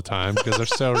kids all the time because they're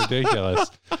so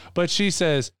ridiculous. But she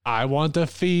says, I want the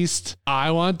feast.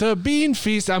 I want the bean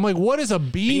feast. I'm like, what is a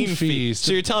bean feast?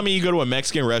 So you're telling me you go to a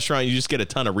Mexican restaurant and you just get a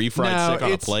ton of refried steak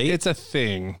on a plate? It's a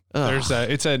thing.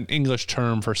 It's an English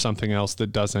term for something else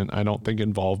that doesn't, I don't think,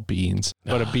 involve beans.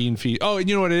 But a bean feast. Oh, and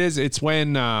you know what it is? It's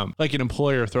when like an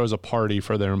employer throws a party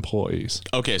for their employees.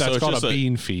 Okay, that's so it's called just a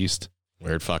bean feast.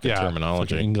 Weird fucking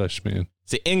terminology. Fucking English, man.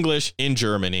 It's the English in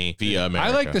Germany via America.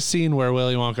 I like the scene where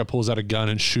Willy Wonka pulls out a gun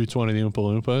and shoots one of the Oompa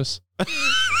Loompas.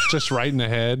 Just right in the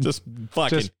head.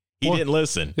 He didn't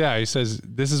listen. Yeah, he says,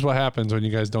 this is what happens when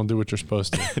you guys don't do what you're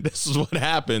supposed to. This is what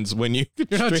happens when you're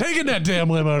not taking that damn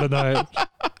limo tonight.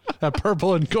 That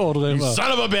purple and gold limo. You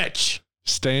son of a bitch.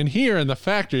 Staying here in the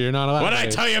factory, you're not allowed. What did I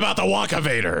tell you about the Wonka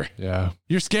Vader? Yeah.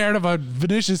 You're scared of a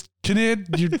Vinicius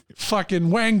Knid, you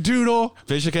fucking wang doodle.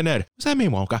 Vinicius Knid. What's that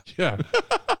mean, Wonka? Yeah.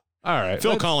 All right.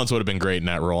 Phil Collins would have been great in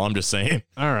that role. I'm just saying.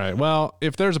 All right. Well,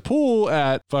 if there's a pool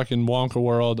at fucking Wonka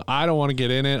World, I don't want to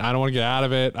get in it. I don't want to get out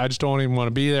of it. I just don't even want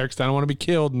to be there because I don't want to be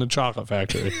killed in the chocolate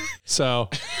factory. So,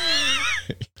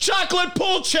 chocolate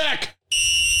pool check.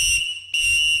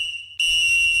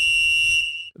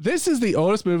 This is the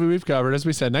oldest movie we've covered, as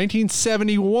we said,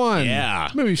 1971. Yeah.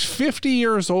 This movie's 50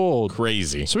 years old.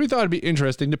 Crazy. So we thought it'd be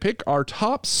interesting to pick our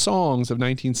top songs of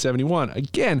 1971.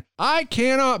 Again, I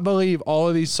cannot believe all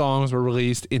of these songs were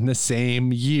released in the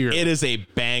same year. It is a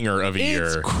banger of a year.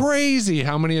 It's crazy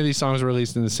how many of these songs were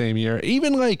released in the same year.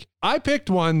 Even like, I picked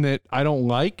one that I don't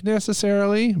like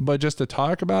necessarily, but just to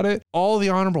talk about it, all the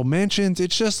honorable mentions,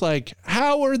 it's just like,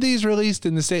 how are these released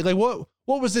in the same, like what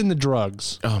was in the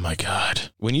drugs? Oh my God.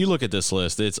 When you look at this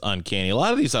list, it's uncanny. A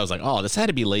lot of these I was like, oh, this had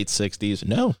to be late 60s.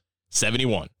 No,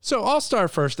 71. So I'll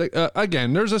start first.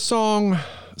 Again, there's a song,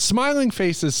 Smiling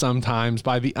Faces Sometimes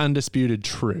by The Undisputed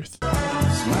Truth.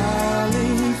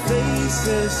 Smiling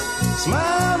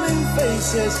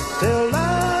faces tell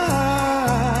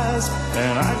lies,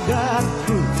 and I got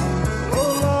proof.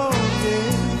 Oh Lord, yeah.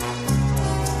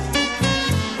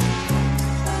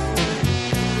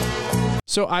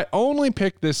 So I only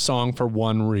picked this song for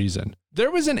one reason. There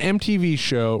was an MTV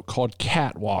show called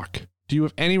Catwalk. Do you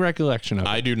have any recollection of it?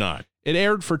 I do not. It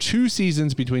aired for 2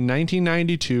 seasons between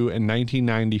 1992 and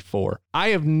 1994. I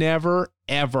have never,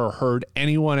 ever heard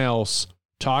anyone else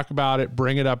talk about it,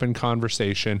 bring it up in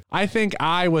conversation. I think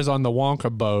I was on the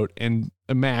Wonka boat and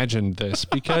imagined this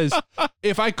because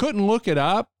if I couldn't look it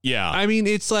up, I mean,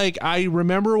 it's like, I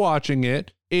remember watching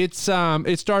it. It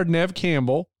starred Nev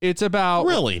Campbell. It's about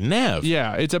Nev.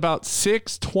 Yeah, it's about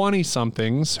 6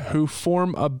 20-somethings who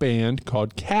form a band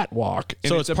called Catwalk.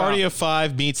 So it's Party of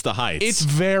Five meets The Heights. It's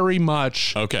very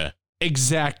much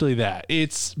exactly that.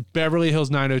 It's Beverly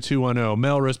Hills 90210,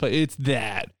 Melrose Place. It's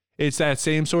that. It's that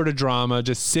same sort of drama,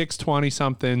 just 6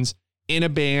 20-somethings in a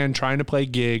band trying to play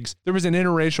gigs. There was an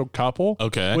interracial couple,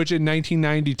 which in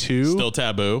 1992 still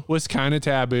taboo, was kind of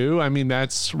taboo. I mean,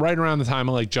 that's right around the time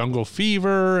of like Jungle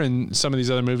Fever and some of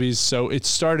these other movies. So it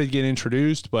started to get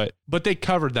introduced, but they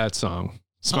covered that song.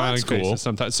 Smiling Faces cool.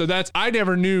 sometimes. So I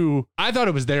never knew. I thought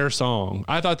it was their song.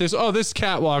 I thought this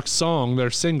Catwalk song,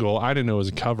 their single. I didn't know it was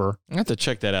a cover. I have to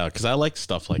check that out because I like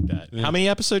stuff like that. Yeah. How many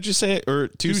episodes you say? Or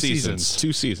 2 seasons?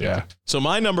 2 seasons. Yeah. So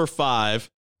my number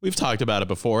 5, we've talked about it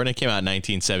before, and it came out in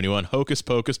 1971. Hocus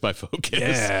Pocus by Focus.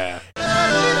 Yeah.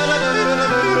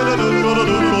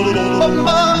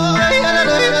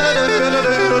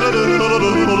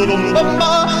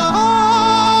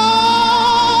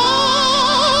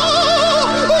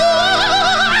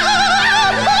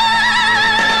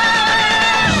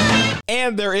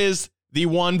 And there is the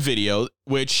one video,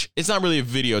 which it's not really a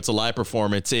video, it's a live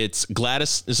performance. It's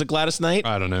Gladys. Is it Gladys Knight?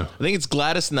 I don't know. I think it's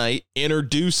Gladys Knight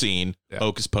introducing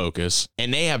Hocus Pocus,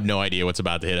 and they have no idea what's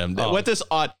about to hit them. What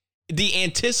the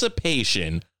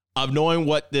anticipation of knowing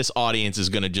what this audience is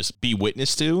going to just be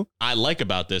witness to, I like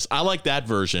about this. I like that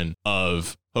version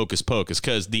of Hocus Pocus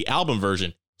because the album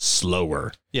version,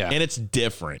 slower. Yeah. And it's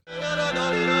different.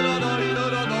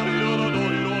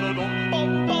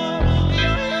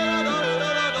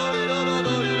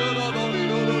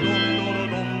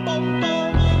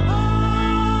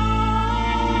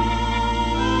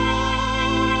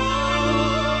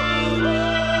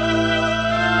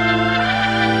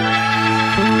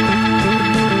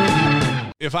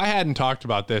 If I hadn't talked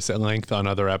about this at length on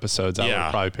other episodes, I would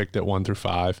have probably picked it 1 through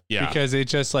 5. Yeah. Because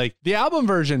it's just like the album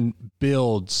version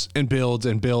builds and builds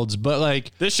and builds, but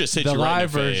like this just hits the you right in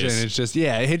live the version, face. it's just,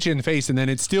 it hits you in the face and then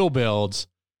it still builds.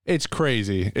 It's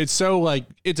crazy. It's so like,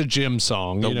 it's a gym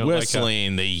song. The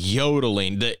whistling, the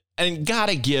yodeling, and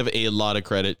gotta give a lot of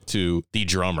credit to the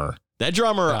drummer. That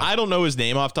drummer, I don't know his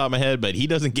name off the top of my head, but he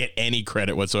doesn't get any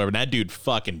credit whatsoever. That dude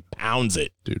fucking pounds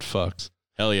it. Dude fucks.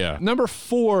 Hell yeah. Number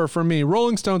 4 for me,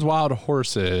 Rolling Stones' Wild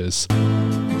Horses.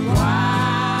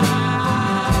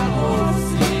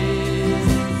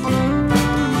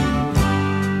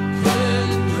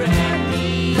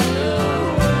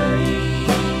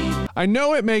 I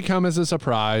know it may come as a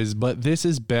surprise, but this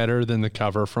is better than the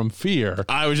cover from Fear.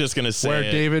 I was just going to say where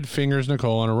David fingers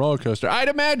Nicole on a roller coaster. I'd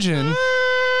imagine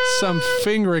some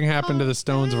fingering happened to the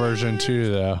Stones version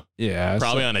too, though. Yeah.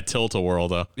 Probably on a tilt-a-whirl,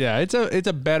 though. Yeah, it's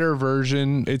a better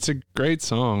version. It's a great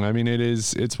song. I mean,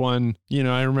 it's one,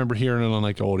 I remember hearing it on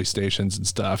like oldie stations and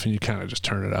stuff, and you kind of just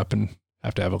turn it up and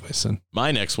have to have a listen.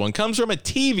 My next one comes from a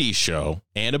TV show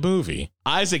and a movie.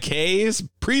 Isaac Hayes,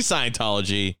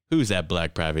 pre-Scientology. Who's that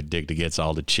black private dick that gets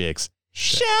all the chicks?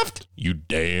 Shaft. You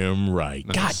damn right.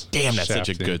 Nice. God damn, that's such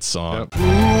a good song. Yep. Who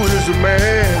is a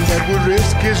man that would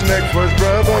risk his neck for his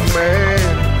brother, man?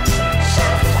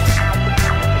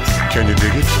 Can you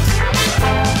dig it?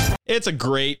 It's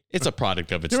a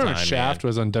product of its time. man. Shaft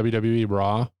was on WWE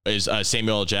Raw. Is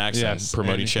Samuel L. Jackson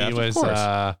promoting Shaft? He was, of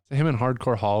course. Him and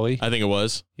Hardcore Holly. I think it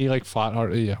was. He like fought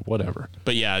hard. Yeah, whatever.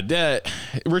 But yeah,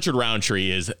 Richard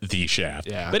Roundtree is the Shaft.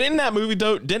 Yeah. But in that movie,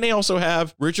 though, didn't they also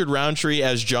have Richard Roundtree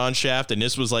as John Shaft, and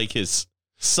this was like his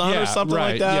son or something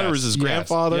like that, or was his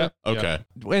grandfather? Yep. Okay.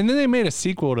 Yep. And then they made a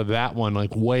sequel to that one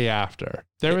like way after.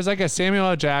 There was like a Samuel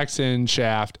L. Jackson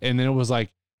Shaft, and then it was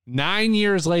like 9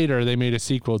 years later, they made a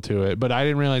sequel to it, but I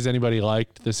didn't realize anybody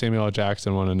liked the Samuel L.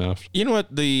 Jackson one enough. You know what?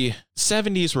 The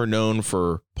 70s were known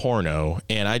for porno,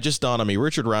 and I just dawned on me,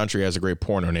 Richard Roundtree has a great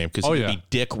porno name because he would be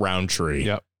Dick Roundtree.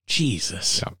 Yep.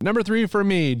 Jesus. Yep. Number 3 for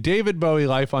me, David Bowie,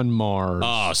 Life on Mars.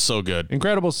 Oh, so good.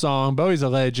 Incredible song. Bowie's a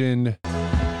legend. Who's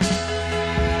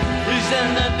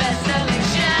in the best-selling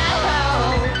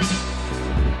show?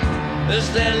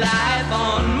 Is there life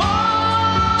on Mars?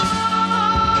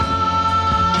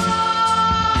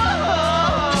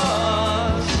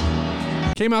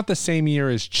 Came out the same year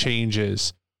as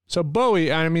Changes. So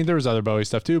Bowie, I mean, there was other Bowie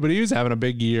stuff too, but he was having a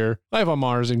big year. Life on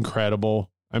Mars, incredible.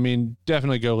 I mean,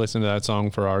 definitely go listen to that song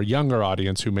for our younger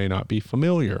audience who may not be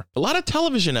familiar. A lot of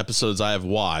television episodes I have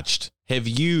watched have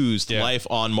used Life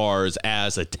on Mars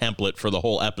as a template for the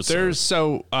whole episode. There's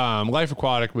Life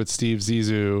Aquatic with Steve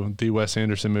Zissou, the Wes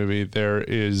Anderson movie. There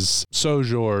is So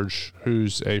George,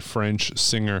 who's a French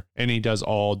singer, and he does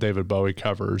all David Bowie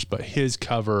covers, but his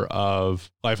cover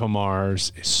of Life on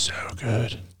Mars is so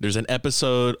good. There's an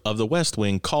episode of The West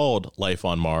Wing called Life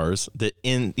on Mars that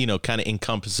kind of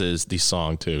encompasses the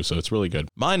song too. So it's really good.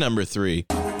 My number 3.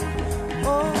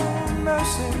 Oh,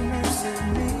 mercy, mercy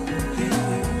me.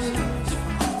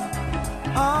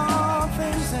 All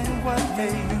things ain't what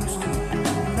they used to be.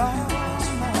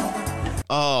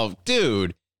 Oh,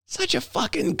 dude. Such a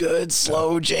fucking good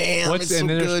slow jam. It's so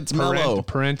good. It's mellow.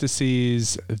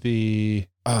 Parentheses, the...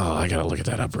 Oh, I gotta look at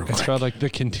that up real quick. It's called like The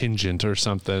Contingent or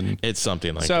something. It's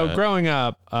something like that. So growing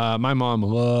up, my mom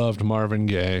loved Marvin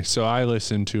Gaye. So I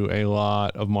listened to a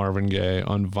lot of Marvin Gaye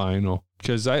on vinyl.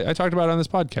 Because I talked about it on this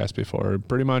podcast before.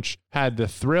 Pretty much had the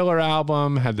Thriller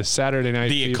album, had the Saturday Night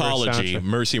The Fever Ecology. soundtrack.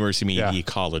 Mercy, Mercy Me, The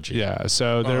Ecology. Yeah.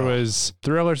 So there was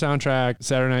Thriller soundtrack,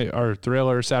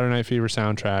 Thriller, Saturday Night Fever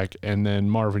soundtrack, and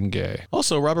then Marvin Gaye.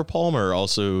 Also, Robert Palmer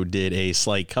also did a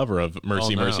slight cover of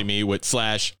Mercy, Mercy Me with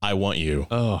 / I Want You.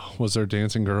 Oh, was there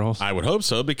dancing girls? I would hope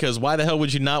so, because why the hell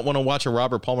would you not want to watch a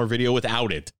Robert Palmer video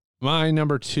without it? My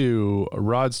number 2,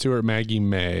 Rod Stewart, Maggie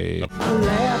May.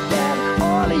 Laughed at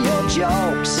all of your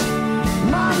jokes.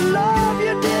 My love,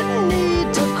 you didn't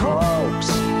need to coax.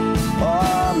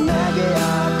 Oh, Maggie,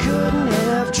 I couldn't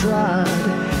have tried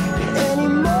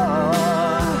anymore.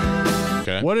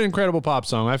 Okay. What an incredible pop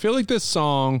song. I feel like this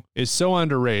song is so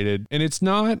underrated, and it's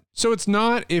not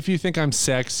if you think I'm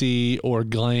sexy or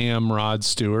glam Rod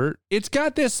Stewart. It's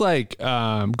got this like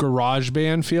garage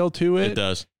band feel to it. It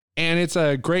does. And it's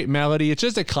a great melody. It's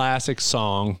just a classic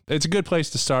song. It's a good place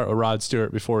to start with Rod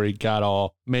Stewart before he got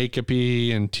all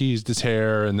makeup-y and teased his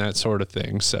hair and that sort of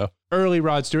thing. So early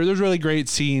Rod Stewart. There's a really great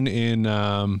scene in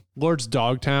Lord's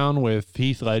Dogtown with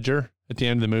Heath Ledger at the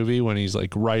end of the movie when he's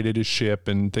like righted his ship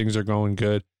and things are going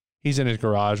good. He's in his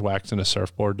garage waxing a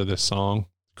surfboard to this song.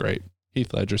 Great.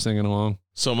 Heath Ledger singing along.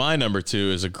 So my number 2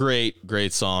 is a great,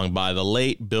 great song by the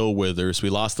late Bill Withers. We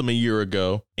lost him a year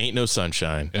ago. Ain't No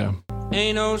Sunshine. Yeah.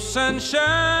 Ain't no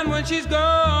sunshine when she's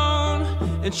gone,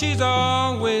 and she's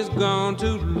always gone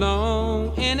too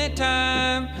long.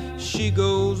 Anytime she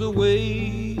goes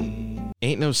away.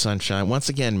 Ain't No Sunshine. Once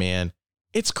again, man,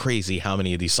 it's crazy how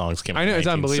many of these songs came out in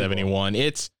 1971.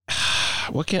 It's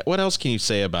what else can you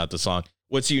say about the song?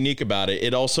 What's unique about it?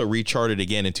 It also recharted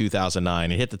again in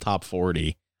 2009. It hit the top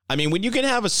 40. I mean, when you can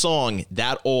have a song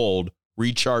that old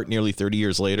rechart nearly 30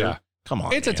 years later, come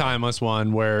on. It's a timeless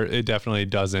one where it definitely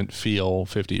doesn't feel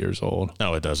 50 years old.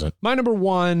 No, it doesn't. My number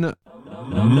 1.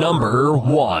 Number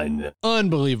 1.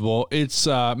 Unbelievable. It's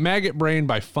Maggot Brain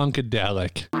by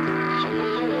Funkadelic.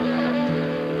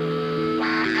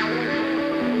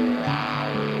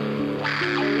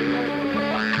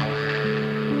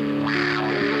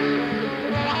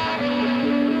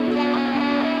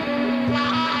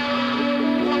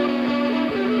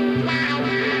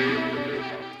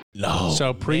 No,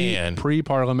 so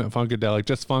pre-Parliament Funkadelic,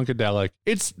 just Funkadelic.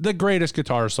 It's the greatest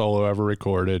guitar solo ever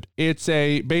recorded. It's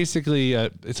basically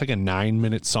it's like a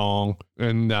 9-minute song,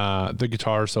 and the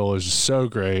guitar solo is just so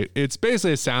great. It's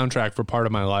basically a soundtrack for part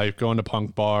of my life, going to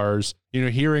punk bars,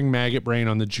 hearing Maggot Brain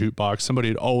on the jukebox. Somebody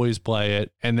would always play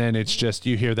it, and then it's just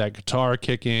you hear that guitar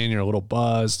kick in, you're a little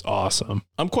buzzed. Awesome.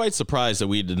 I'm quite surprised that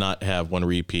we did not have one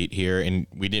repeat here, and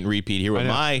we didn't repeat here with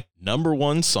my number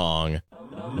 1 song.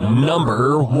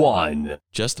 Number 1.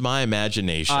 Just My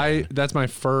Imagination. That's my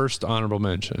first honorable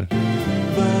mention.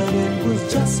 But it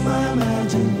was just my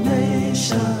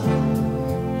imagination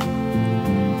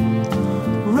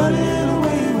running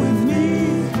away with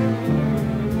me.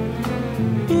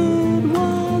 It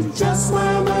was just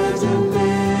my imagination.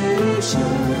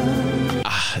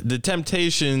 The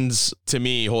Temptations, to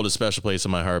me, hold a special place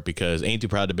in my heart because Ain't Too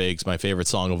Proud to Bake's my favorite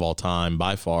song of all time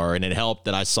by far, and it helped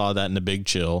that I saw that in The Big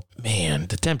Chill. Man,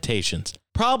 The Temptations.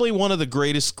 Probably one of the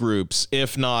greatest groups,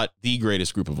 if not the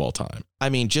greatest group of all time. I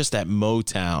mean, just at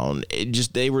Motown,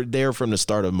 they were there from the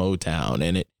start of Motown,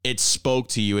 and it spoke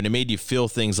to you, and it made you feel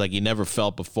things like you never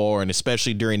felt before, and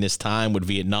especially during this time with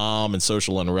Vietnam and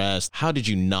social unrest. How did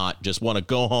you not just want to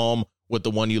go home with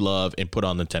the one you love and put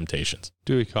on The Temptations?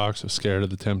 Dewey Cox was scared of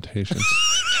The Temptations.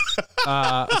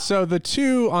 So the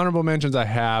 2 honorable mentions I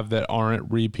have that aren't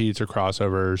repeats or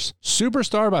crossovers: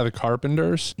 Superstar by the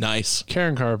Carpenters. Nice.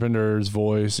 Karen Carpenter's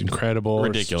voice, incredible.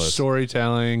 Ridiculous.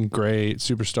 Storytelling, great.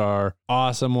 Superstar,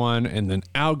 awesome one. And then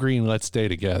Al Green, Let's Stay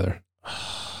Together.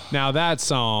 Now that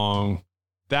song,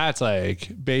 That's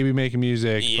like baby making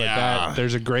music. Yeah. But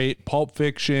there's a great Pulp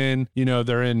Fiction. You know,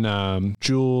 they're in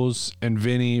Jules and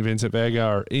Vincent Vega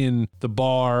are in the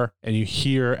bar, and you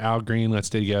hear Al Green, Let's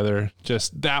Stay Together.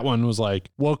 Just that one was like,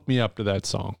 woke me up to that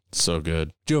song. So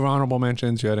good. Do you have honorable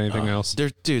mentions? You had anything else?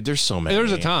 There's so many.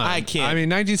 There's a ton. I can't. I mean,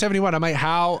 1971.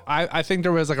 I think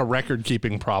there was like a record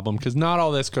keeping problem because not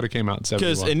all this could have came out in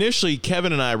 71. Because initially,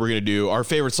 Kevin and I were going to do our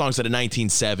favorite songs of the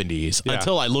 1970s. Yeah.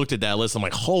 Until I looked at that list, I'm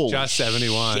like, holy Just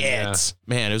 71. shit. Yeah.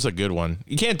 Man, it was a good one.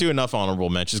 You can't do enough honorable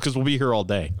mentions because we'll be here all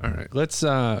day. All right. Let's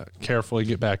carefully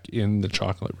get back in the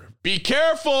chocolate river. Be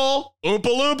careful. Oompa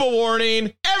Loompa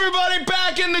warning. Everybody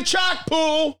back in the chalk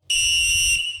pool.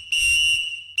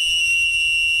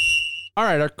 All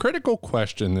right, our critical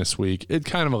question this week, it's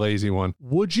kind of a lazy one.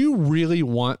 Would you really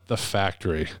want the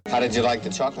factory? How did you like the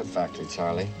chocolate factory,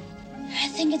 Charlie? I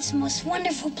think it's the most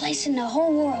wonderful place in the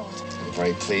whole world. I'm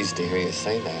very pleased to hear you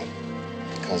say that,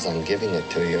 because I'm giving it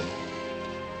to you.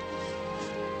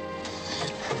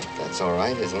 That's all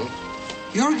right, isn't it?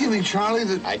 You're giving Charlie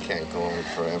the... I can't go on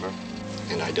forever,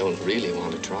 and I don't really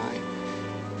want to try.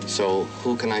 So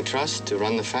who can I trust to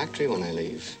run the factory when I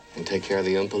leave and take care of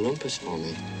the Oompa Loompas for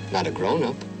me? Not a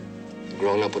grown-up. A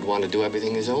grown-up would want to do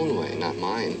everything his own way, not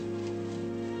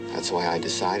mine. That's why I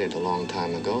decided a long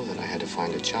time ago that I had to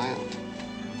find a child.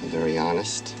 A very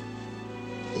honest,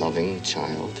 loving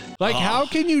child. Like, how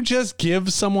can you just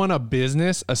give someone a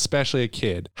business, especially a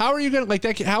kid? How are you going to, like,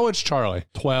 that? How old's Charlie?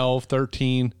 12,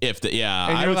 13?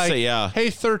 I would say, yeah. Hey,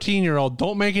 13-year-old,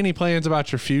 don't make any plans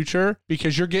about your future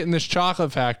because you're getting this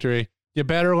chocolate factory. You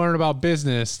better learn about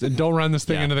business and don't run this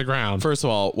thing into the ground. First of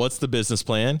all, what's the business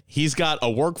plan? He's got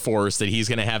a workforce that he's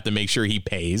going to have to make sure he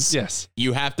pays. Yes.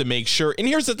 You have to make sure. And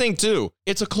here's the thing, too.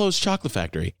 It's a closed chocolate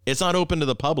factory. It's not open to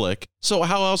the public. So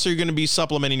how else are you going to be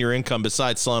supplementing your income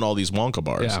besides selling all these Wonka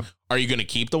bars? Yeah. Are you going to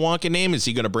keep the Wonka name? Is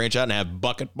he going to branch out and have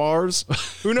bucket bars?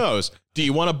 Who knows? Do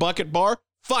you want a bucket bar?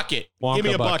 Fuck it. Wonka Give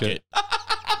me a bucket.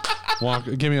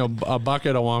 Give me a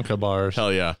bucket of Wonka bars.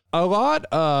 Hell yeah. A lot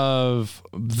of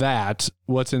that,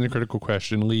 what's in the critical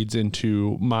question, leads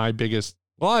into my biggest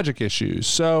logic issues.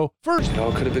 So first, it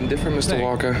all could have been different, Mr.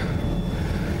 Walker.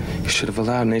 You should have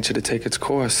allowed nature to take its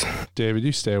course. David,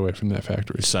 you stay away from that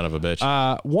factory. Son of a bitch.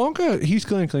 Wonka, he's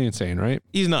clinically insane, right?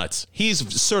 He's nuts. He's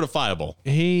certifiable.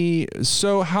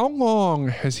 So how long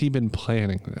has he been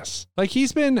planning this? Like,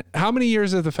 how many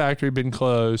years has the factory been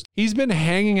closed? He's been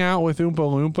hanging out with Oompa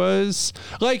Loompas.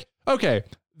 Like, okay,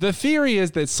 the theory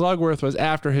is that Slugworth was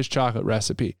after his chocolate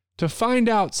recipe. To find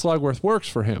out, Slugworth works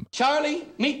for him. Charlie,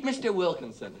 meet Mr.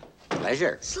 Wilkinson.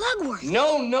 Pleasure. Slugworth.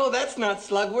 No, that's not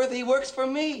Slugworth. He works for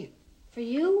me. For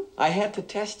you? I had to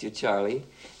test you, Charlie,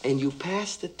 and you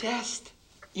passed the test.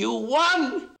 You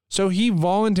won! So he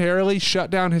voluntarily shut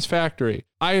down his factory,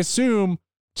 I assume,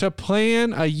 to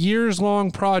plan a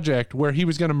years-long project where he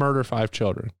was going to murder 5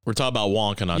 children. We're talking about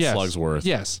Wonka, not Slugsworth.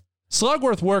 Yes.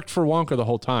 Slugworth worked for Wonka the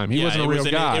whole time. He wasn't a real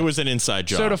guy. It was an inside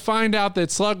job. So to find out that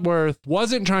Slugworth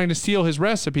wasn't trying to steal his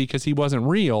recipe because he wasn't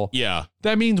real,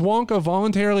 that means Wonka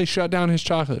voluntarily shut down his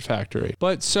chocolate factory.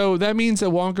 But so that means that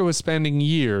Wonka was spending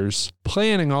years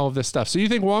planning all of this stuff. So you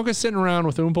think Wonka's sitting around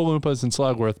with Oompa Loompas and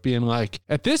Slugworth being like,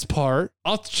 at this part,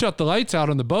 I'll shut the lights out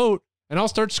on the boat and I'll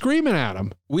start screaming at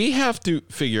him. We have to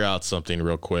figure out something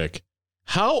real quick.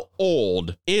 How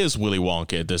old is Willy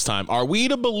Wonka at this time? Are we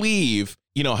to believe,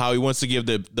 how he wants to give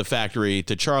the factory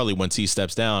to Charlie once he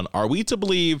steps down? Are we to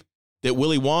believe that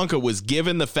Willy Wonka was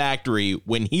given the factory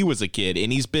when he was a kid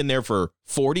and he's been there for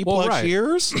 40 plus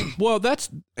years? Well, that's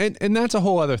a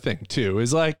whole other thing too,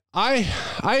 is like, I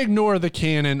ignore the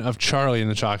canon of Charlie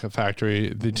and the Chocolate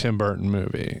Factory, the Tim Burton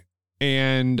movie.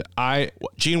 And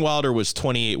Gene Wilder was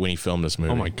 28 when he filmed this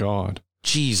movie. Oh my God.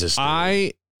 Jesus.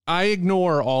 Dude. I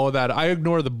ignore all of that. I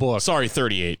ignore the book. Sorry,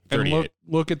 38. And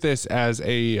look at this as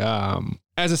a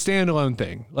standalone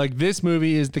thing. Like, this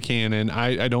movie is the canon.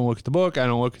 I don't look at the book. I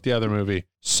don't look at the other movie.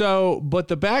 So, but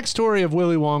the backstory of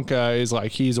Willy Wonka is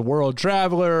like, he's a world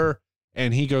traveler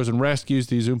and he goes and rescues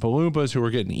these Oompa Loompas who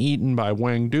are getting eaten by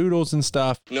Wang Doodles and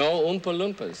stuff. No Oompa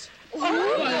Loompas.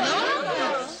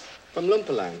 From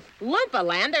Loompaland.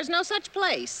 Loompaland? There's no such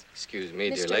place. Excuse me,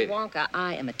 dear Mr. lady. Wonka,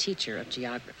 I am a teacher of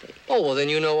geography. Oh, well, then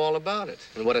you know all about it.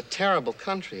 And what a terrible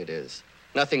country it is.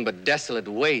 Nothing but desolate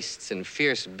wastes and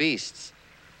fierce beasts.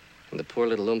 And the poor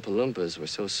little Oompa Loompas were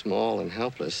so small and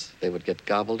helpless, they would get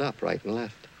gobbled up right and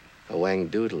left. A Wang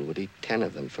Doodle would eat 10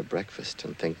 of them for breakfast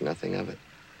and think nothing of it.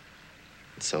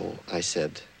 And so I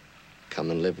said,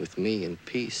 come and live with me in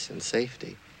peace and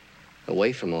safety.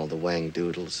 Away from all the Wang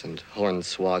Doodles and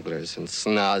hornswogglers and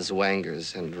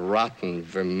snozwangers and rotten,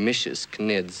 vermicious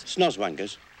knids.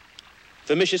 Snozwangers?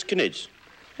 Vermicious knids?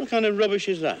 What kind of rubbish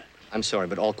is that? I'm sorry,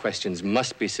 but all questions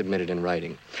must be submitted in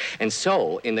writing. And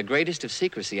so, in the greatest of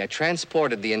secrecy, I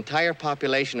transported the entire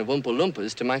population of Oompa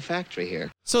Loompas to my factory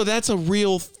here. So that's a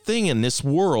real thing in this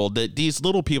world, that these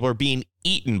little people are being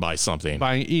eaten by something.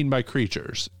 Eaten by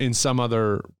creatures in some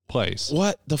other place.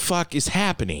 What the fuck is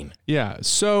happening? Yeah.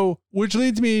 So, which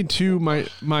leads me to my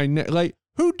like,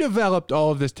 who developed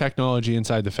all of this technology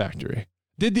inside the factory?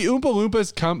 Did the Oompa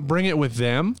Loompas bring it with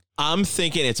them? I'm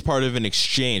thinking it's part of an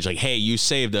exchange. Like, hey, you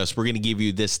saved us. We're going to give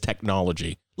you this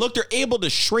technology. Look, they're able to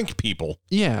shrink people.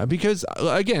 Yeah, because,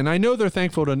 again, I know they're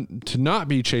thankful to not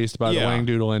be chased by the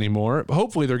Whangdoodle anymore.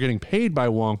 Hopefully they're getting paid by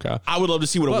Wonka. I would love to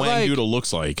see what a Whangdoodle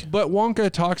looks like. But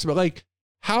Wonka talks about, like,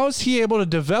 how's he able to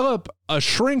develop a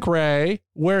shrink ray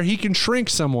where he can shrink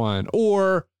someone?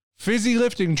 Or fizzy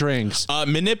lifting drinks.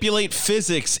 Manipulate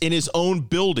physics in his own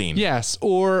building. Yes,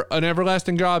 or an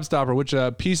everlasting gobstopper, which is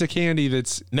a piece of candy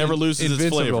that's never loses its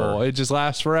flavor. It just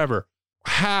lasts forever.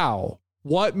 How?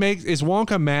 Is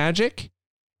Wonka magic?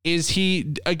 Is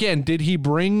he, again, did he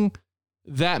bring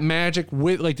that magic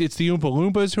with, like, it's the Oompa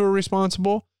Loompas who are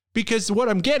responsible? Because what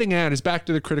I'm getting at is back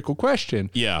to the critical question.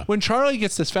 Yeah. When Charlie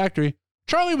gets this factory,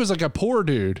 Charlie was like a poor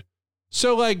dude.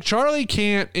 So, like, Charlie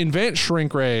can't invent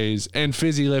shrink rays and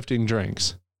fizzy lifting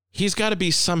drinks. He's got to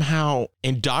be somehow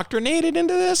indoctrinated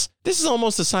into this. This is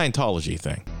almost a Scientology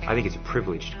thing. I think it's a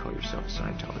privilege to call yourself a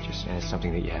Scientologist, and it's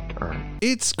something that you have to earn.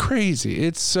 It's crazy.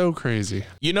 It's so crazy.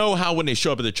 You know how when they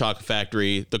show up at the chocolate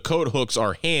factory, the coat hooks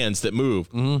are hands that move.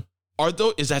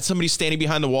 Mm-hmm. Is that somebody standing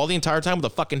behind the wall the entire time with a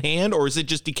fucking hand, or is it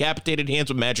just decapitated hands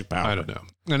with magic power? I don't know.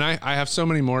 And I have so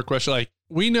many more questions. Like,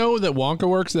 we know that Wonka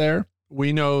works there.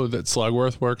 We know that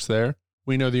Slugworth works there.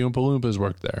 We know the Oompa Loompas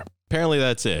work there. Apparently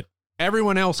that's it.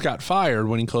 Everyone else got fired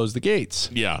when he closed the gates.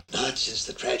 Yeah. Not since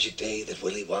the tragic day that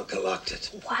Willy Wonka locked it.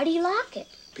 Why do you lock it?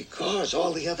 Because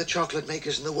all the other chocolate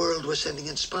makers in the world were sending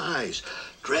in spies,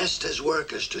 dressed as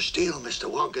workers to steal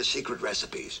Mr. Wonka's secret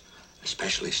recipes,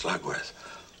 especially Slugworth.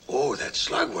 Oh, that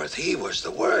Slugworth, he was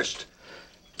the worst.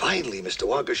 Finally, Mr.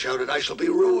 Wonka shouted, "I shall be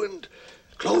ruined."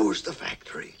 Closed the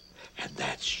factory. And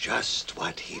that's just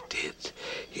what he did.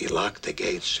 He locked the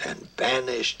gates and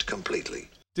vanished completely.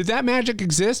 Did that magic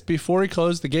exist before he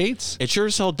closed the gates? It sure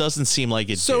as hell doesn't seem like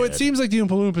it So did. it seems like the Oompa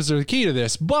Loompas are the key to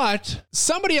this, but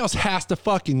somebody else has to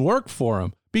fucking work for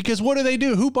him. Because what do they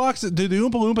do? Do the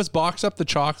Oompa Loompas box up the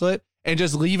chocolate and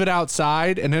just leave it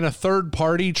outside, and then a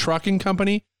third-party trucking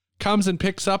company comes and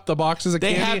picks up the boxes of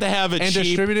candy? They have to have it and cheap.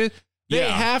 distribute it? They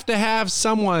have to have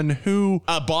someone who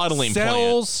a bottling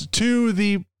sells to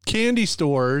the candy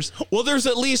stores. Well, there's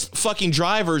at least fucking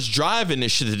drivers driving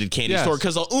this shit to the candy store,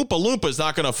 because the Oompa Loompa is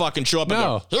not going to fucking show up and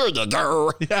go, here you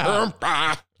go. Yeah.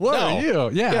 What are you?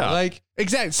 Yeah, like,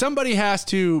 exactly. Somebody has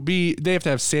to be, they have to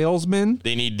have salesmen.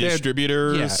 They need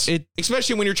distributors.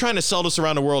 Especially when you're trying to sell this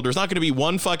around the world, there's not going to be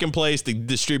one fucking place that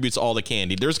distributes all the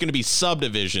candy. There's going to be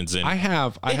subdivisions in. They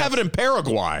have it in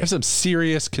Paraguay. I have some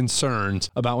serious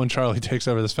concerns about when Charlie takes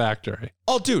over this factory.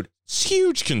 Oh, dude. It's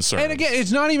huge concern. And again,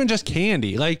 it's not even just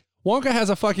candy. Like, Wonka has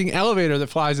a fucking elevator that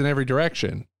flies in every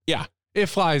direction. Yeah. It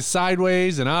flies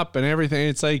sideways and up and everything.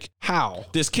 It's like, how?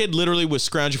 This kid literally was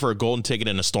scrounging for a golden ticket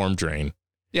in a storm drain.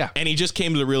 Yeah. And he just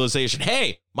came to the realization,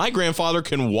 hey, my grandfather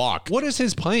can walk. What is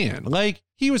his plan? Like,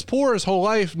 he was poor his whole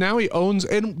life. Now he owns,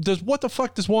 and what the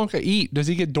fuck does Wonka eat? Does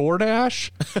he get DoorDash?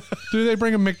 Do they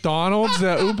bring him McDonald's?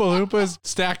 The Oompa Loompas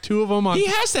stack two of them on. He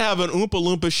has to have an Oompa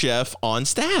Loompa chef on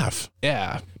staff.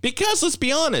 Yeah. Because let's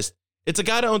be honest, it's a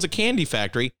guy that owns a candy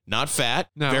factory, not fat,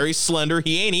 very slender.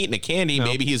 He ain't eating the candy. No.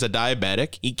 Maybe he's a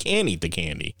diabetic. He can eat the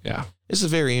candy. Yeah. This is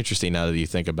very interesting now that you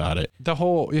think about it. The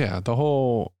whole.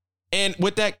 And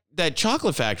with that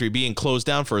chocolate factory being closed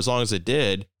down for as long as it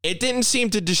didn't seem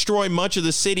to destroy much of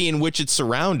the city in which it's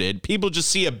surrounded. People just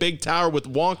see a big tower with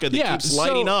Wonka that keeps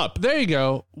lighting up. There you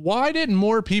go. Why didn't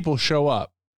more people show up?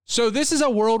 So this is a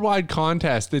worldwide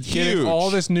contest that's getting all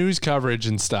this news coverage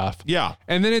and stuff. Yeah.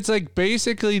 And then it's like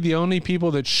basically the only people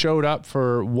that showed up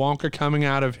for Wonka coming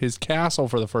out of his castle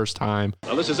for the first time.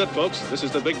 Well, this is it, folks. This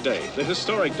is the big day, the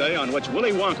historic day on which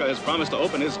Willy Wonka has promised to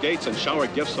open his gates and shower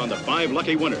gifts on the 5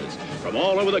 lucky winners. From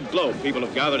all over the globe, people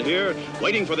have gathered here,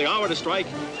 waiting for the hour to strike,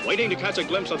 waiting to catch a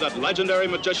glimpse of that legendary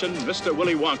magician, Mr.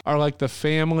 Willy Wonka. Are like the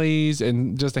families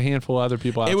and just a handful of other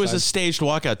people outside. It was a staged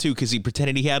walkout, too, because he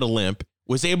pretended he had a limp.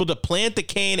 Was able to plant the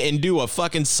cane and do a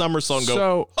fucking somersault and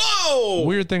go, oh!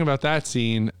 Weird thing about that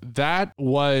scene, that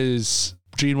was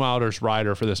Gene Wilder's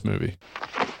writer for this movie.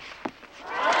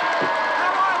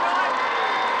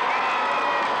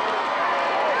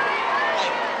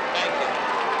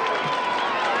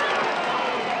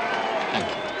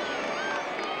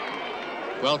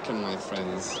 Welcome, my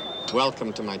friends.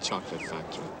 Welcome to my chocolate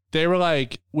factory. They were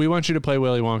like, we want you to play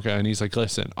Willy Wonka. And he's like,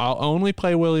 listen, I'll only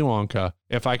play Willy Wonka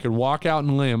if I could walk out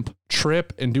and limp,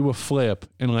 trip, and do a flip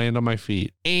and land on my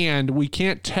feet. And we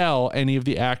can't tell any of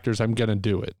the actors I'm going to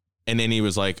do it. And then he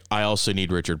was like, I also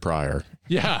need Richard Pryor.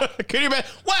 Yeah. Can you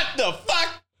imagine? What the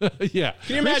fuck? Yeah.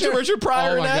 Can you imagine Richard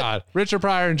Pryor in that? Oh, my God. Richard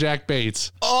Pryor and Jack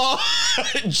Bates. Oh,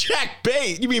 Jack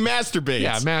Bates. You mean Master Bates?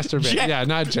 Yeah, Master Bates. Yeah,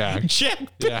 not Jack. Jack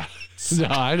Yeah.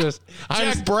 No,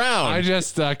 Jack Brown. I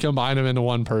just combine them into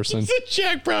one person. It's a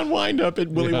Jack Brown wind-up at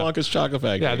Willy Wonka's Chocolate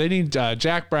Factory. Yeah, they need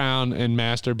Jack Brown and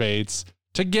Master Bates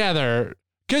together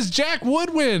because Jack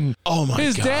would win. Oh, my God.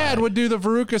 His dad would do the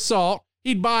Veruca Salt.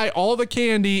 He'd buy all the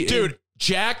candy. Dude,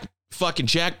 Jack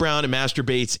Brown and Master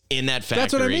Bates in that factory.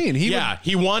 That's what I mean.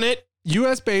 He won it.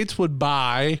 U.S. Bates would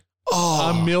buy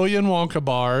a million Wonka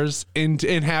bars and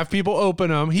have people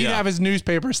open them. He'd have his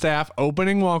newspaper staff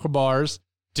opening Wonka bars.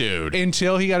 Dude.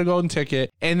 Until he got a golden ticket.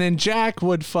 And then Jack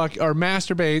would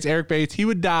Master Bates, Eric Bates, he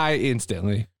would die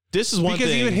instantly. This is one because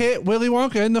thing. he would hit Willy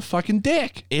Wonka in the fucking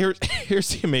dick. Here's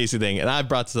the amazing thing, and I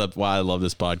brought this up why I love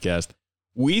this podcast.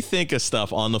 We think of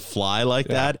stuff on the fly like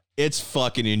that. It's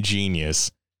fucking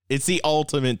ingenious. It's the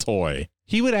ultimate toy.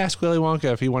 He would ask Willy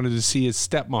Wonka if he wanted to see his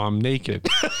stepmom naked.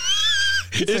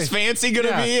 Is Fancy going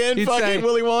to be in fucking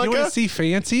Willy Wonka? You want to see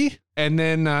Fancy? And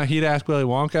then he'd ask Willy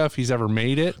Wonka if he's ever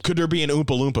made it. Could there be an Oompa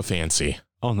Loompa Fancy?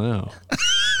 Oh, no.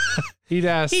 He'd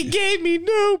ask. He gave me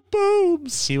no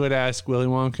boobs. He would ask Willy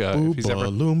Wonka if he's ever.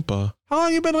 Loompa. How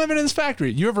long you been living in this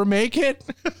factory? You ever make it?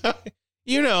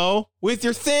 You know, with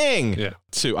your thing. Yeah.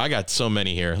 So I got so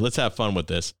many here. Let's have fun with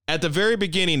this. At the very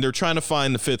beginning, they're trying to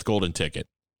find the 5th golden ticket.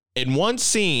 In one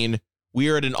scene, we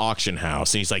are at an auction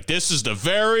house, and he's like, this is the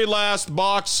very last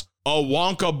box of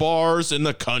Wonka bars in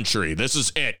the country. This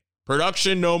is it.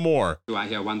 Production no more. Do I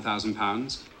hear 1,000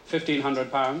 pounds?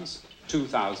 1,500 pounds?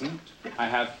 2,000? I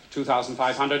have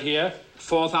 2,500 here.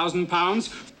 4,000 pounds?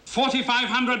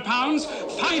 4,500 pounds?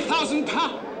 5,000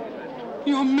 pounds?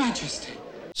 Your Majesty.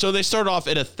 So they start off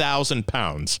at 1,000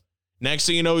 pounds. Next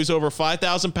thing you know, he's over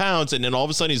 5,000 pounds. And then all of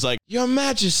a sudden he's like, Your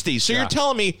Majesty. So you're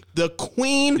telling me the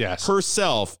Queen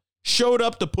herself showed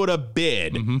up to put a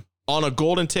bid on a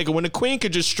golden ticket when the Queen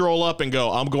could just stroll up and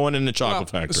go, I'm going in the chocolate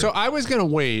factory. So I was going to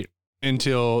wait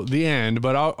until the end,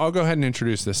 but I'll go ahead and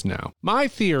introduce this now. My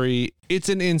theory, it's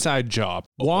an inside job.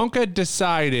 Wonka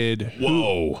decided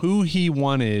who he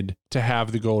wanted to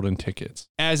have the golden tickets,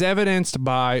 as evidenced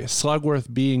by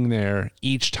Slugworth being there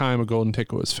each time a golden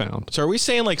ticket was found. So are we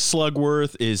saying like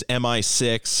Slugworth is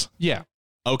MI6? Yeah.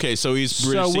 Okay, so he's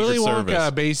British so Willy Secret Wonka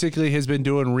Service. basically has been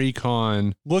doing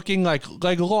recon, looking like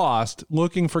Lost,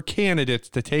 looking for candidates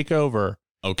to take over.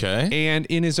 Okay. And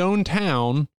in his own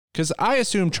town, because I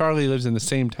assume Charlie lives in the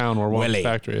same town where Wonka's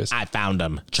factory is. I found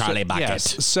him, Charlie Bucket.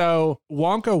 Yes. So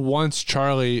Wonka wants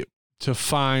Charlie to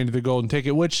find the golden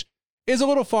ticket, which is a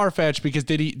little far-fetched because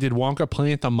did Wonka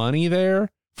plant the money there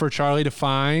for Charlie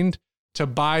to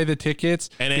buy the tickets?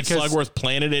 And then Slugworth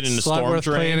planted it in the storm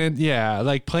drain?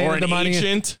 Planted the money.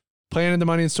 Agent? Planted the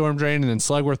money in storm drain, and then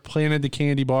Slugworth planted the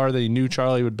candy bar that he knew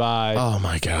Charlie would buy. Oh,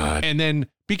 my God. And then,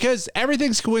 because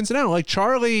everything's coincidental, like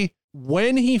Charlie,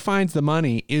 when he finds the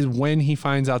money is when he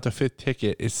finds out the 5th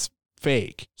ticket is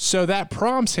fake. So that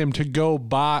prompts him to go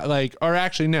buy,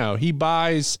 he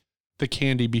buys the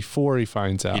candy before he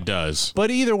finds out. He does. But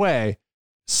either way,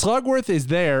 Slugworth is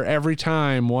there every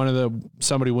time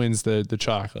somebody wins the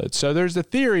chocolate. So there's a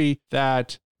theory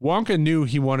that Wonka knew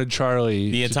he wanted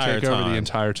Charlie to take over the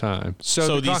entire time.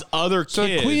 So these other kids. So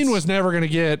the Queen was never going to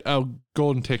get a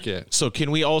golden ticket. So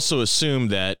can we also assume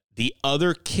that the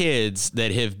other kids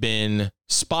that have been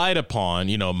spied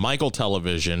upon, Michael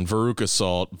Television, Veruca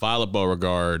Salt, Violet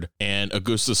Beauregard, and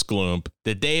Augustus Gloop,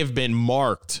 that they have been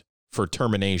marked for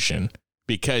termination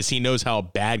because he knows how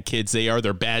bad kids they are.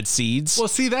 They're bad seeds. Well,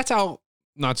 see, that's how,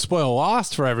 not spoil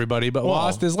Lost for everybody, but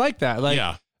Lost is like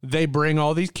that. They bring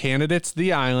all these candidates to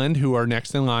the island who are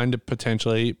next in line to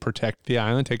potentially protect the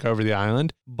island, take over the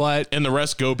island. And the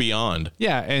rest go beyond.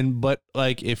 Yeah.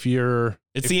 If you're...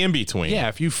 It's the in-between. Yeah.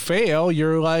 If you fail,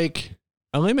 you're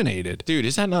eliminated. Dude,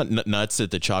 is that not nuts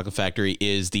that the chocolate factory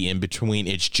is the in-between?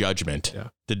 It's judgment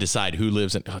to decide who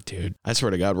lives in... Oh, dude, I swear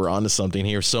to God, we're onto something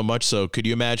here. So much so, could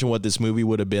you imagine what this movie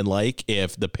would have been like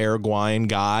if the Paraguayan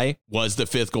guy was the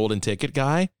 5th golden ticket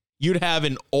guy? You'd have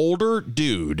an older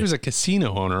dude. He was a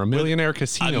casino owner, a millionaire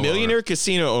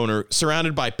casino owner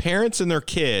surrounded by parents and their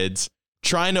kids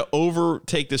trying to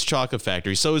overtake this chocolate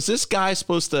factory. So is this guy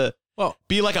supposed to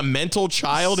be like a mental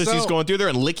child as he's going through there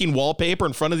and licking wallpaper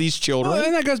in front of these children? Well,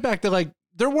 and that goes back to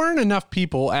there weren't enough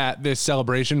people at this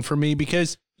celebration for me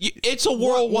because It's a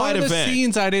worldwide One of the event.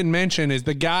 scenes I didn't mention is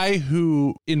the guy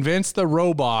who invents the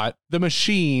robot, the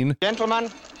machine.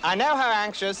 Gentlemen, I know how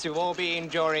anxious you've all been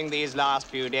during these last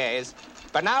few days,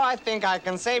 but now I think I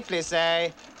can safely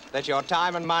say that your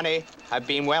time and money have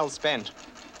been well spent.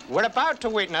 We're about to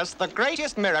witness the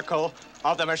greatest miracle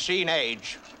of the machine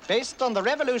age. Based on the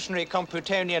revolutionary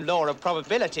Computonian law of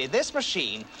probability, this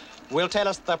machine will tell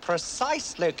us the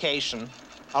precise location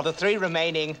of the 3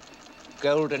 remaining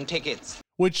golden tickets.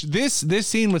 Which this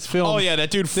scene was filmed. Oh yeah,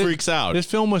 that dude freaks out. This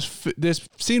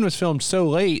scene was filmed so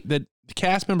late that the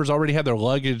cast members already had their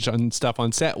luggage and stuff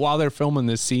on set while they're filming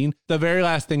this scene. The very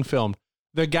last thing filmed.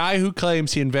 The guy who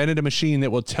claims he invented a machine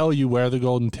that will tell you where the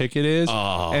golden ticket is,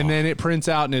 and then it prints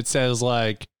out and it says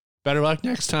like, "Better luck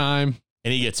next time."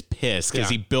 And he gets pissed because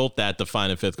he built that to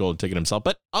find the 5th golden ticket himself.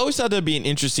 But I always thought that'd be an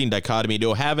interesting dichotomy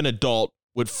to have an adult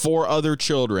with 4 other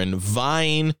children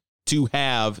vying to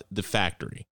have the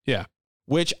factory. Yeah.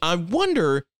 Which I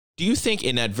wonder, do you think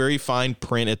in that very fine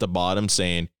print at the bottom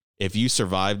saying, if you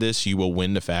survive this, you will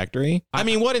win the factory? I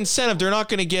mean, what incentive? They're not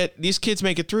going to get, these kids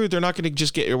make it through. They're not going to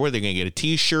just get, where are they going to get a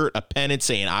t-shirt, a pennant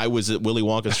saying I was at Willy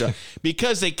Wonka's shop?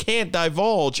 Because they can't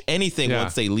divulge anything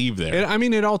once they leave there. I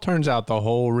mean, it all turns out the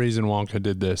whole reason Wonka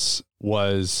did this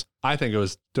was, I think it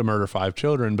was to murder 5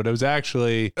 children, but it was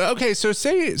actually, okay, so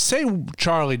say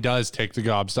Charlie does take the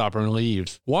gobstopper and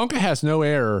leaves. Wonka has no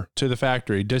heir to the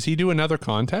factory. Does he do another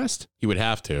contest? He would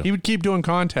have to. He would keep doing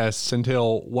contests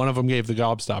until one of them gave the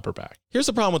gobstopper back. Here's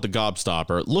the problem with the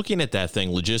gobstopper. Looking at that thing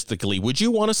logistically, would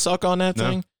you want to suck on that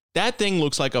thing? That thing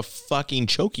looks like a fucking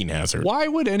choking hazard. Why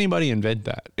would anybody invent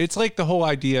that? It's like the whole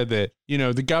idea that, you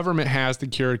know, the government has the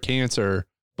cure to cancer,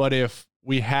 but if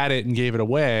we had it and gave it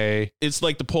away. It's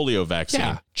like the polio vaccine.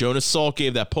 Yeah. Jonas Salk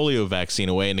gave that polio vaccine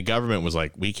away and the government was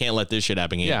like, we can't let this shit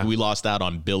happen. Yeah. We lost out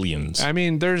on billions. I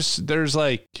mean, there's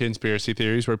like conspiracy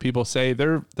theories where people say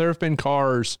there have been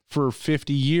cars for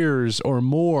 50 years or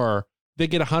more that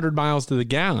get 100 miles to the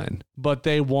gallon, but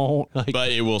they won't.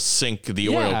 But it will sink the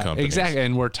oil companies. Exactly.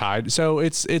 And we're tied. So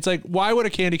it's like, why would a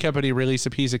candy company release a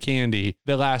piece of candy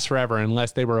that lasts forever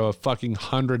unless they were a fucking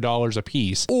 $100 a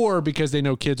piece, or because they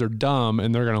know kids are dumb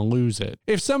and they're going to lose it?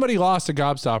 If somebody lost a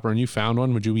gobstopper and you found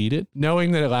one, would you eat it?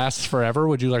 Knowing that it lasts forever,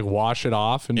 would you like wash it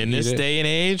off and in eat this it? day and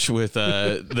age with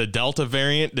the Delta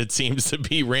variant that seems to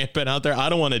be rampant out there? I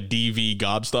don't want a DV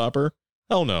gobstopper.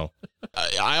 Hell no.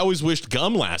 I always wished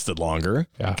gum lasted longer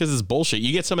because it's bullshit.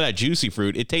 You get some of that juicy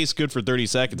fruit. It tastes good for 30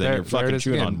 seconds and you're fucking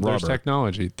chewing on rubber. There's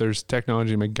technology. There's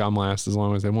technology to make gum last as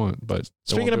long as they want. But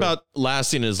speaking about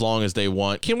lasting as long as they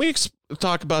want, can we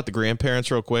talk about the grandparents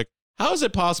real quick? How is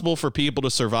it possible for people to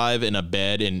survive in a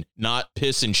bed and not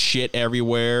piss and shit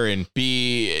everywhere and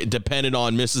be dependent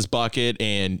on Mrs. Bucket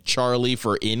and Charlie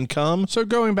for income? So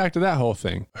going back to that whole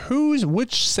thing,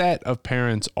 which set of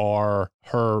parents are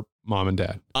her mom and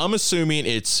dad? I'm assuming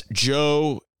it's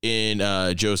Joe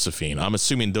and Josephine. I'm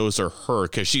assuming those are her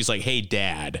because she's like, hey,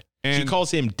 dad. And she calls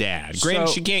him dad. Granted,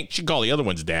 she can call the other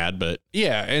one's dad, but.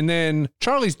 Yeah. And then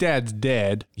Charlie's dad's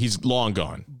dead. He's long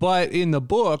gone. But in the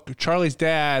book, Charlie's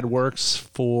dad works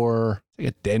for like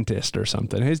a dentist or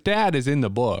something. His dad is in the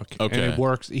book. Okay. And he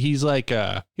works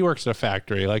at a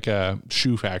factory, like a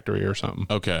shoe factory or something.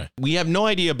 Okay. We have no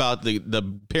idea about the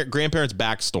grandparents'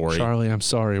 backstory. Charlie, I'm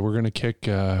sorry. We're going to kick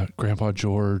Grandpa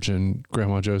George and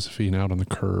Grandma Josephine out on the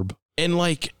curb. And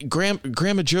like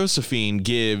Grandma Josephine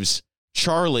gives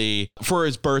Charlie for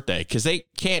his birthday because they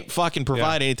can't fucking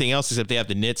provide anything else except they have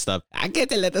to knit stuff. I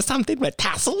get a little something with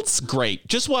tassels. Great.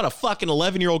 Just what a fucking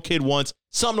 11-year-old kid wants,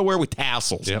 something to wear with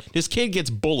tassels. Yep. This kid gets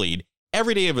bullied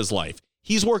every day of his life.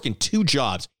 He's working 2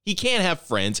 jobs. He can't have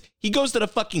friends. He goes to the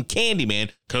fucking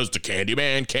Candyman because the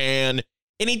Candyman can.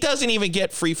 And he doesn't even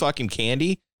get free fucking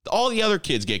candy. All the other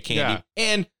kids get candy. Yeah.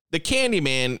 And the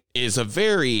Candyman is a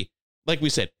very, like we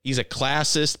said, he's a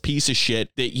classist piece of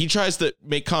shit that he tries to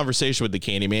make conversation with the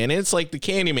Candyman. And it's like the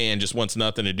Candyman just wants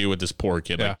nothing to do with this poor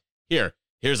kid. Yeah. Like,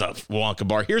 here's a Wonka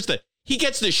bar. He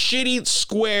gets the shitty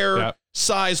square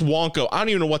size Wonka. I don't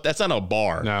even know what, that's not a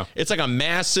bar. No. It's like a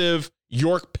massive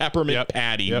York peppermint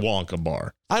patty Wonka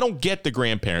bar. I don't get the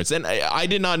grandparents. And I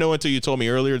did not know until you told me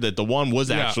earlier that the one was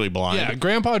actually blind. Yeah,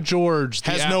 Grandpa George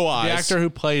has no eyes. The actor who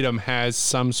played him has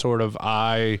some sort of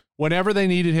eye. Whenever they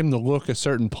needed him to look a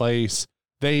certain place,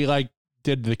 they like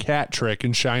did the cat trick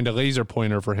and shined a laser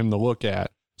pointer for him to look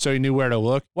at. So he knew where to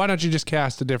look. Why don't you just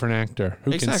cast a different actor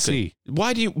who can see?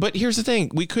 But here's the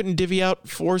thing. We couldn't divvy out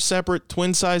 4 separate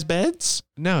twin-size beds?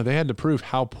 No, they had to prove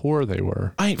how poor they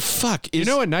were. You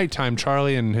know, at nighttime,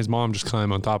 Charlie and his mom just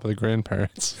climb on top of the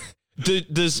grandparents.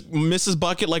 Does Mrs.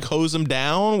 Bucket like hose them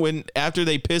down after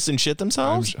they piss and shit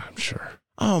themselves? I'm sure.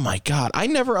 Oh my God. I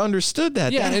never understood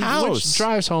that. Yeah, that and house. which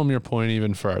drives home your point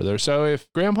even further. So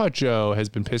if Grandpa Joe has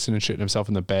been pissing and shitting himself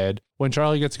in the bed, when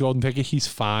Charlie gets a golden ticket, he's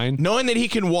fine. Knowing that he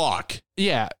can walk.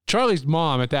 Yeah. Charlie's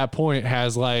mom at that point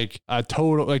has like a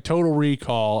total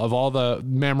recall of all the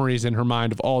memories in her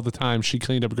mind of all the times she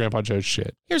cleaned up Grandpa Joe's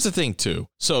shit. Here's the thing, too.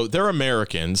 So they're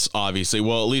Americans, obviously.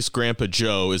 Well, at least Grandpa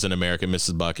Joe is an American,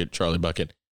 Mrs. Bucket, Charlie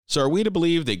Bucket. So are we to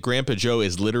believe that Grandpa Joe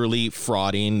is literally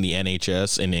frauding the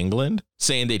NHS in England,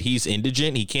 saying that he's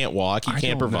indigent, he can't walk, he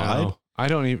can't provide? Know. I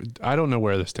don't know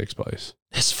where this takes place.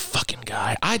 This fucking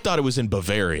guy. I thought it was in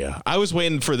Bavaria. I was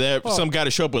waiting for some guy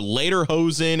to show up with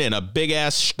lederhosen and a big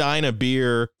ass stein of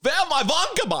beer. They're my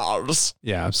vodka bars.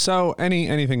 Yeah. So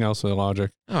anything else with the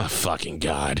logic? Oh, fucking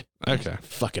God. Okay.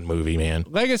 Fucking movie, man.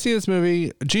 Legacy of this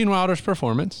movie, Gene Wilder's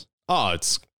performance. Oh,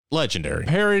 it's legendary.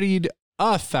 Parodied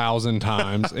 1,000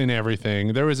 times in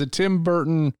everything. There was a Tim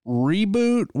Burton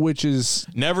reboot, which is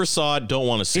never saw it. Don't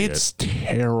want to see it. It's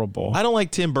terrible. I don't like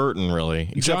Tim Burton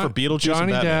really, except for Beetlejuice.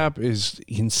 Johnny and Depp is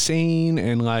insane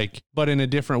and but in a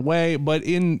different way. But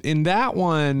in that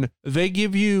one, they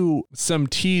give you some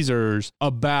teasers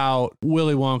about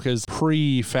Willy Wonka's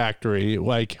pre-factory,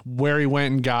 like where he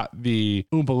went and got the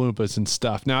Oompa Loompas and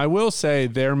stuff. Now, I will say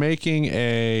they're making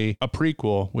a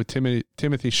prequel with Timothy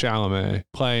Chalamet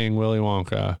playing Willy Wonka.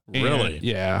 Really? And,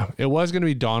 yeah. It was going to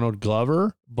be Donald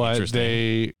Glover, but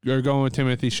they are going with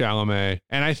Timothy Chalamet.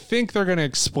 And I think they're going to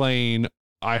explain,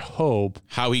 I hope,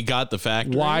 how he got the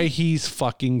factory, why he's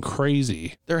fucking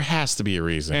crazy. There has to be a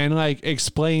reason. And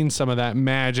explain some of that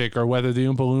magic, or whether the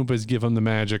Oompa Loompas give him the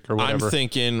magic or whatever. I'm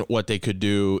thinking what they could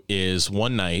do is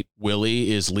one night,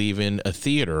 Willie is leaving a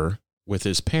theater with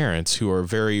his parents, who are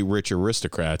very rich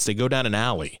aristocrats. They go down an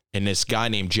alley, and this guy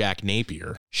named Jack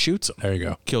Napier shoots him. There you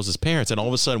go. Kills his parents, and all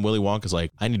of a sudden, Willy Wonka's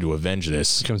like, I need to avenge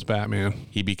this. Becomes Batman.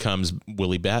 He becomes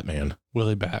Willy Batman.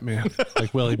 Willy Batman.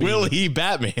 Like Willy Willy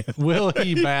Batman.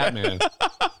 Willy Batman.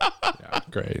 Yeah,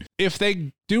 great. If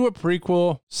they do a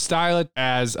prequel, style it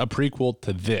as a prequel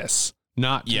to this.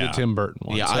 Not to the Tim Burton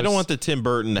one. Yeah, So I don't want the Tim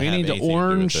Burton to have need the anything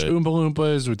orange to do with it. Oompa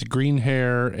Loompas with the green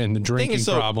hair and the drinking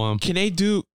problem. Can they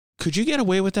do... Could you get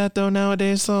away with that, though,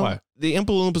 nowadays, though? What? The Oompa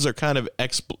Loompas are kind of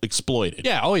exploited.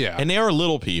 Yeah, oh yeah. And they are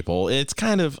little people. It's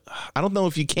kind of... I don't know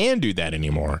if you can do that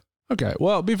anymore. Okay,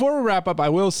 well, before we wrap up, I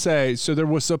will say, so there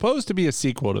was supposed to be a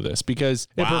sequel to this because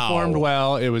it performed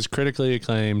well. It was critically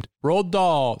acclaimed. Roald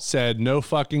Dahl said, no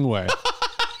fucking way.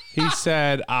 He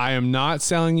said, I am not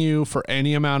selling you for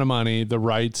any amount of money the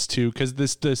rights to, because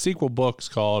the sequel book's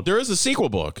called... There is a sequel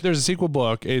book. There's a sequel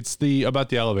book. It's about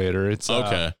the elevator. It's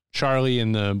okay. Charlie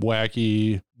in the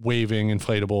wacky waving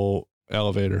inflatable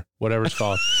elevator, whatever it's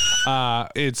called.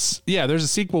 There's a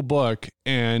sequel book,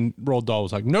 and Roald Dahl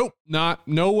was like, nope,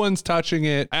 no one's touching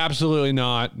it. Absolutely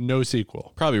not. No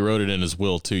sequel. Probably wrote it in his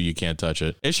will too. You can't touch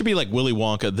it. It should be like Willy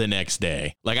Wonka the next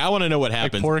day. Like, I want to know what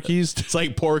happens. Like Porky's? It's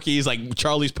like Porky's. Like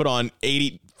Charlie's put on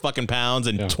 80 fucking pounds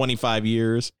in 25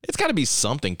 years. It's got to be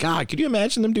something. God, could you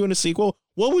imagine them doing a sequel?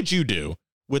 What would you do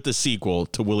with the sequel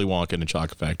to Willy Wonka and the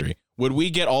Chocolate Factory? Would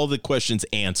we get all the questions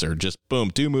answered? Just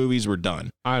boom, 2 movies, we're done.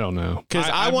 I don't know. Because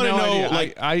I want to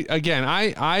know, idea.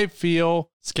 I feel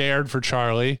scared for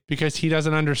Charlie because he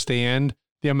doesn't understand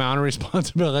the amount of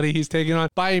responsibility he's taking on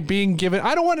by being given.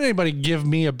 I don't want anybody to give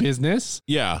me a business.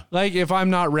 Yeah. Like, if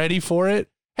I'm not ready for it,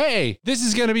 hey, this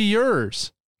is going to be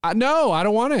yours. No, I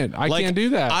don't want it. I can't do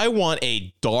that. I want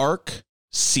a dark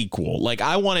sequel. Like,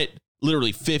 I want it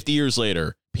literally 50 years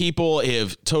later. People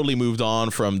have totally moved on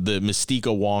from the mystique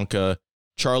of Wonka.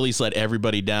 Charlie's let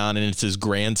everybody down, and it's his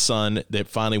grandson that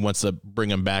finally wants to bring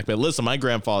him back. But listen, my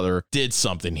grandfather did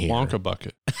something here. Wonka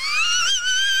bucket.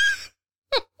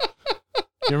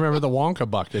 You remember the Wonka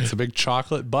bucket? It's a big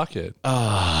chocolate bucket.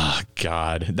 Oh,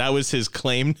 God. That was his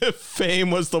claim to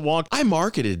fame, was the Wonka. I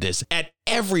marketed this at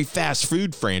every fast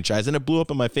food franchise, and it blew up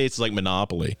in my face. It's like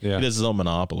Monopoly. Yeah. He does his own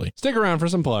Monopoly. Stick around for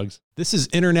some plugs. This is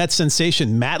internet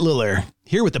sensation Matt Liller,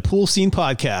 here with the Pool Scene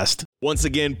Podcast. Once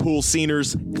again, Pool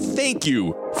Sceners, thank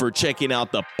you for checking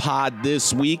out the pod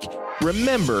this week.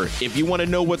 Remember, if you want to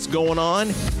know what's going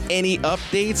on, any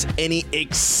updates, any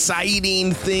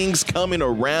exciting things coming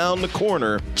around the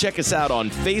corner, check us out on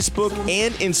Facebook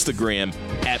and Instagram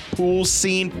at Pool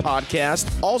Scene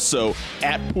Podcast. Also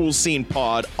at Pool Scene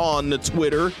Pod on the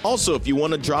Twitter. Also, if you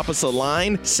want to drop us a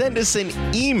line, send us an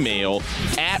email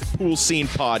at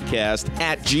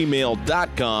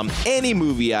thepoolscenepodcast@gmail.com. Any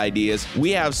movie ideas?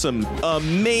 We have some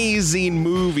amazing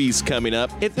movies coming up.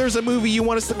 If there's a movie you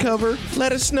want us to cover,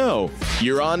 let us know.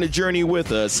 You're on the journey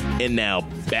with us. And now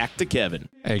back to Kevin.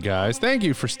 Hey guys, thank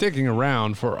you for sticking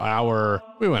around for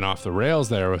we went off the rails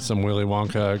there with some Willy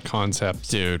Wonka concepts.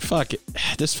 Dude, fuck it.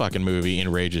 This fucking movie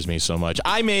enrages me so much.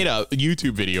 I made a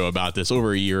YouTube video about this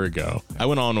over a year ago. I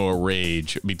went on to a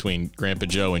rage between Grandpa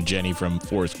Joe and Jenny from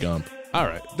Forrest Gump. All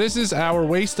right, this is our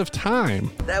waste of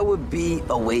time. That would be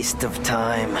a waste of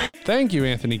time. Thank you,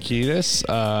 Anthony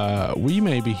Kiedis. We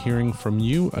may be hearing from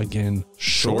you again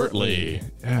shortly.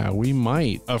 Yeah, we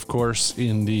might. Of course,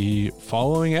 in the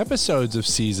following episodes of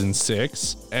season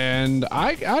 6. And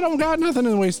I don't got nothing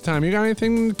in the waste of time. You got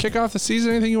anything to kick off the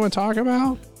season? Anything you want to talk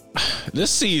about? This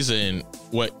season,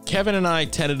 what Kevin and I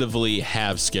tentatively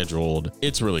have scheduled,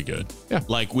 it's really good. Yeah.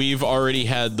 Like, we've already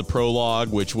had the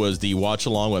prologue, which was the watch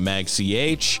along with Mag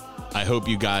CH. I hope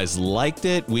you guys liked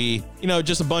it. We,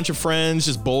 just a bunch of friends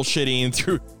just bullshitting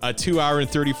through a 2-hour and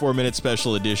 34-minute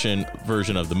special edition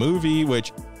version of the movie,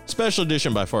 which special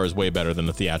edition by far is way better than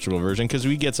the theatrical version because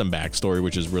we get some backstory,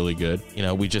 which is really good.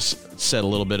 We just said a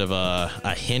little bit of a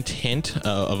hint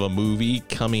of a movie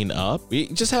coming up. We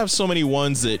just have so many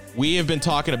ones that we have been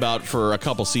talking about for a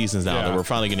couple seasons now that we're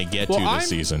finally going to get to this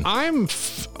season. I'm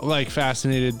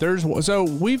fascinated. So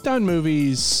we've done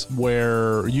movies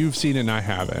where you've seen it and I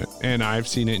haven't, and I've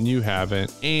seen it and you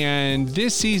haven't. And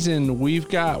this season we've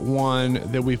got one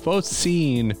that we've both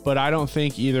seen, but I don't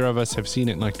think either of us have seen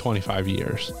it in like 25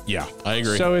 years. Yeah, I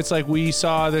agree. So it's like we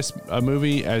saw this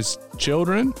movie as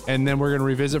children, and then we're going to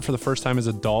revisit for the first time as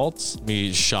adults.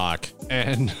 Shock.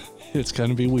 And it's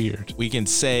going to be weird. We can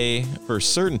say for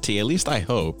certainty, at least I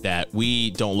hope, that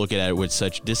we don't look at it with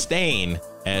such disdain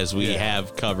as we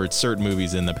have covered certain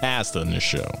movies in the past on this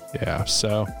show. Yeah,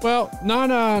 so, well,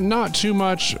 not too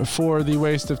much for the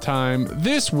waste of time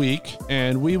this week,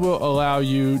 and we will allow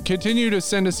you continue to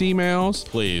send us emails.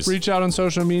 Please. Reach out on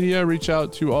social media, reach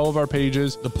out to all of our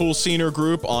pages. The Pool Scener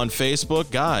group on Facebook,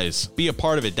 guys, be a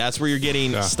part of it. That's where you're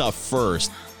getting stuff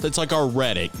first. It's like our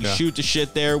Reddit. You shoot the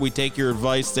shit there. We take your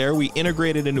advice there. We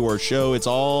integrate it into our show. It's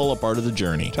all a part of the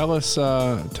journey. Tell us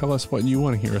what you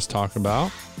want to hear us talk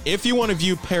about. If you want to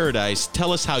view Paradise,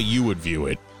 tell us how you would view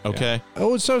it. Okay. Yeah.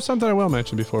 Oh, so something I will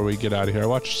mention before we get out of here. I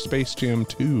watched Space Jam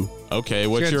 2. Okay,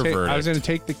 what's your verdict? I was going to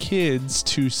take the kids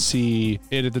to see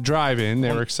it at the drive-in.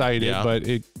 They were excited, but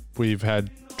we've had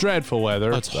dreadful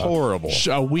weather. That's horrible.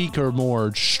 A week or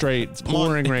more straight. It's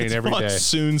pouring rain every day.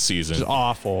 Monsoon season. It's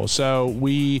awful. So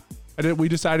we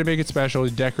decided to make it special.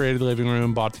 We decorated the living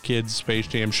room, bought the kids Space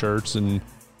Jam shirts and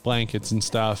blankets and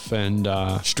stuff, and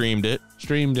streamed it.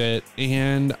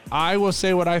 And I will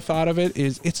say what I thought of it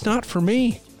is it's not for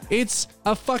me. It's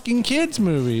a fucking kids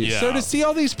movie. Yeah. So to see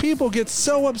all these people get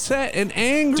so upset and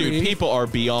angry. Dude, people are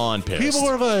beyond pissed. People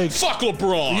are like, fuck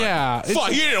LeBron. Yeah.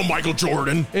 Fuck, you know Michael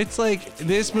Jordan. It's like,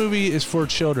 this movie is for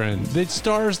children. It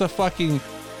stars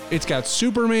it's got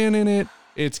Superman in it.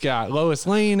 It's got Lois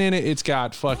Lane in it. It's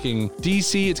got fucking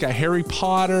DC. It's got Harry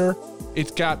Potter. It's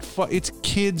got it's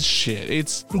kids shit.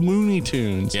 It's Looney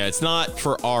Tunes. Yeah, it's not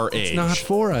for our age. It's not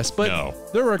for us.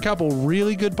 But there were a couple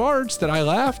really good parts that I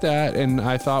laughed at and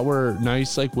I thought were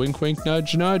nice, like wink, wink,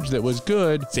 nudge, nudge. That was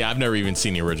good. See, I've never even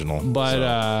seen the original.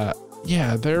 But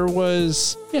there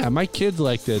was. Yeah, my kids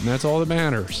liked it, and that's all that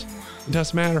matters. It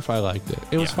doesn't matter if I liked it.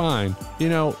 It was fine.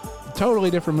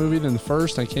 Totally different movie than the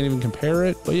first. I can't even compare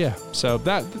it, but so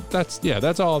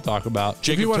that's all I'll talk about.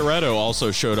 Jacob Toretto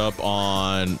also showed up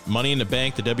on Money in the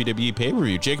Bank, the WWE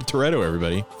pay-per-view. Jacob Toretto,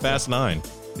 everybody. Fast 9.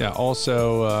 Yeah,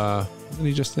 also isn't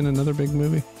he just in another big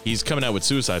movie? He's coming out with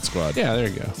Suicide Squad. Yeah, there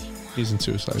you go. He's in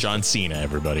Suicide Squad. John Cena,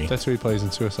 everybody. That's who he plays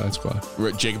in Suicide Squad.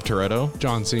 Jacob Toretto?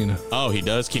 John Cena. Oh, he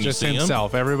does? Can you see him? Just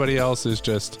himself. Everybody else is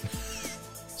just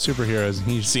superheroes, and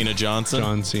he's Cena Johnson.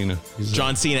 John Cena.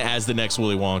 John Cena as the next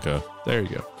Willy Wonka. There you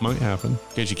go. Might happen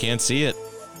because you can't see it.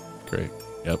 Great.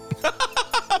 Yep.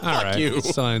 All right. You.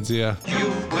 Signs. Yeah. You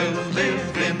will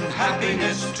live in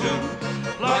happiness too,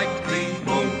 like the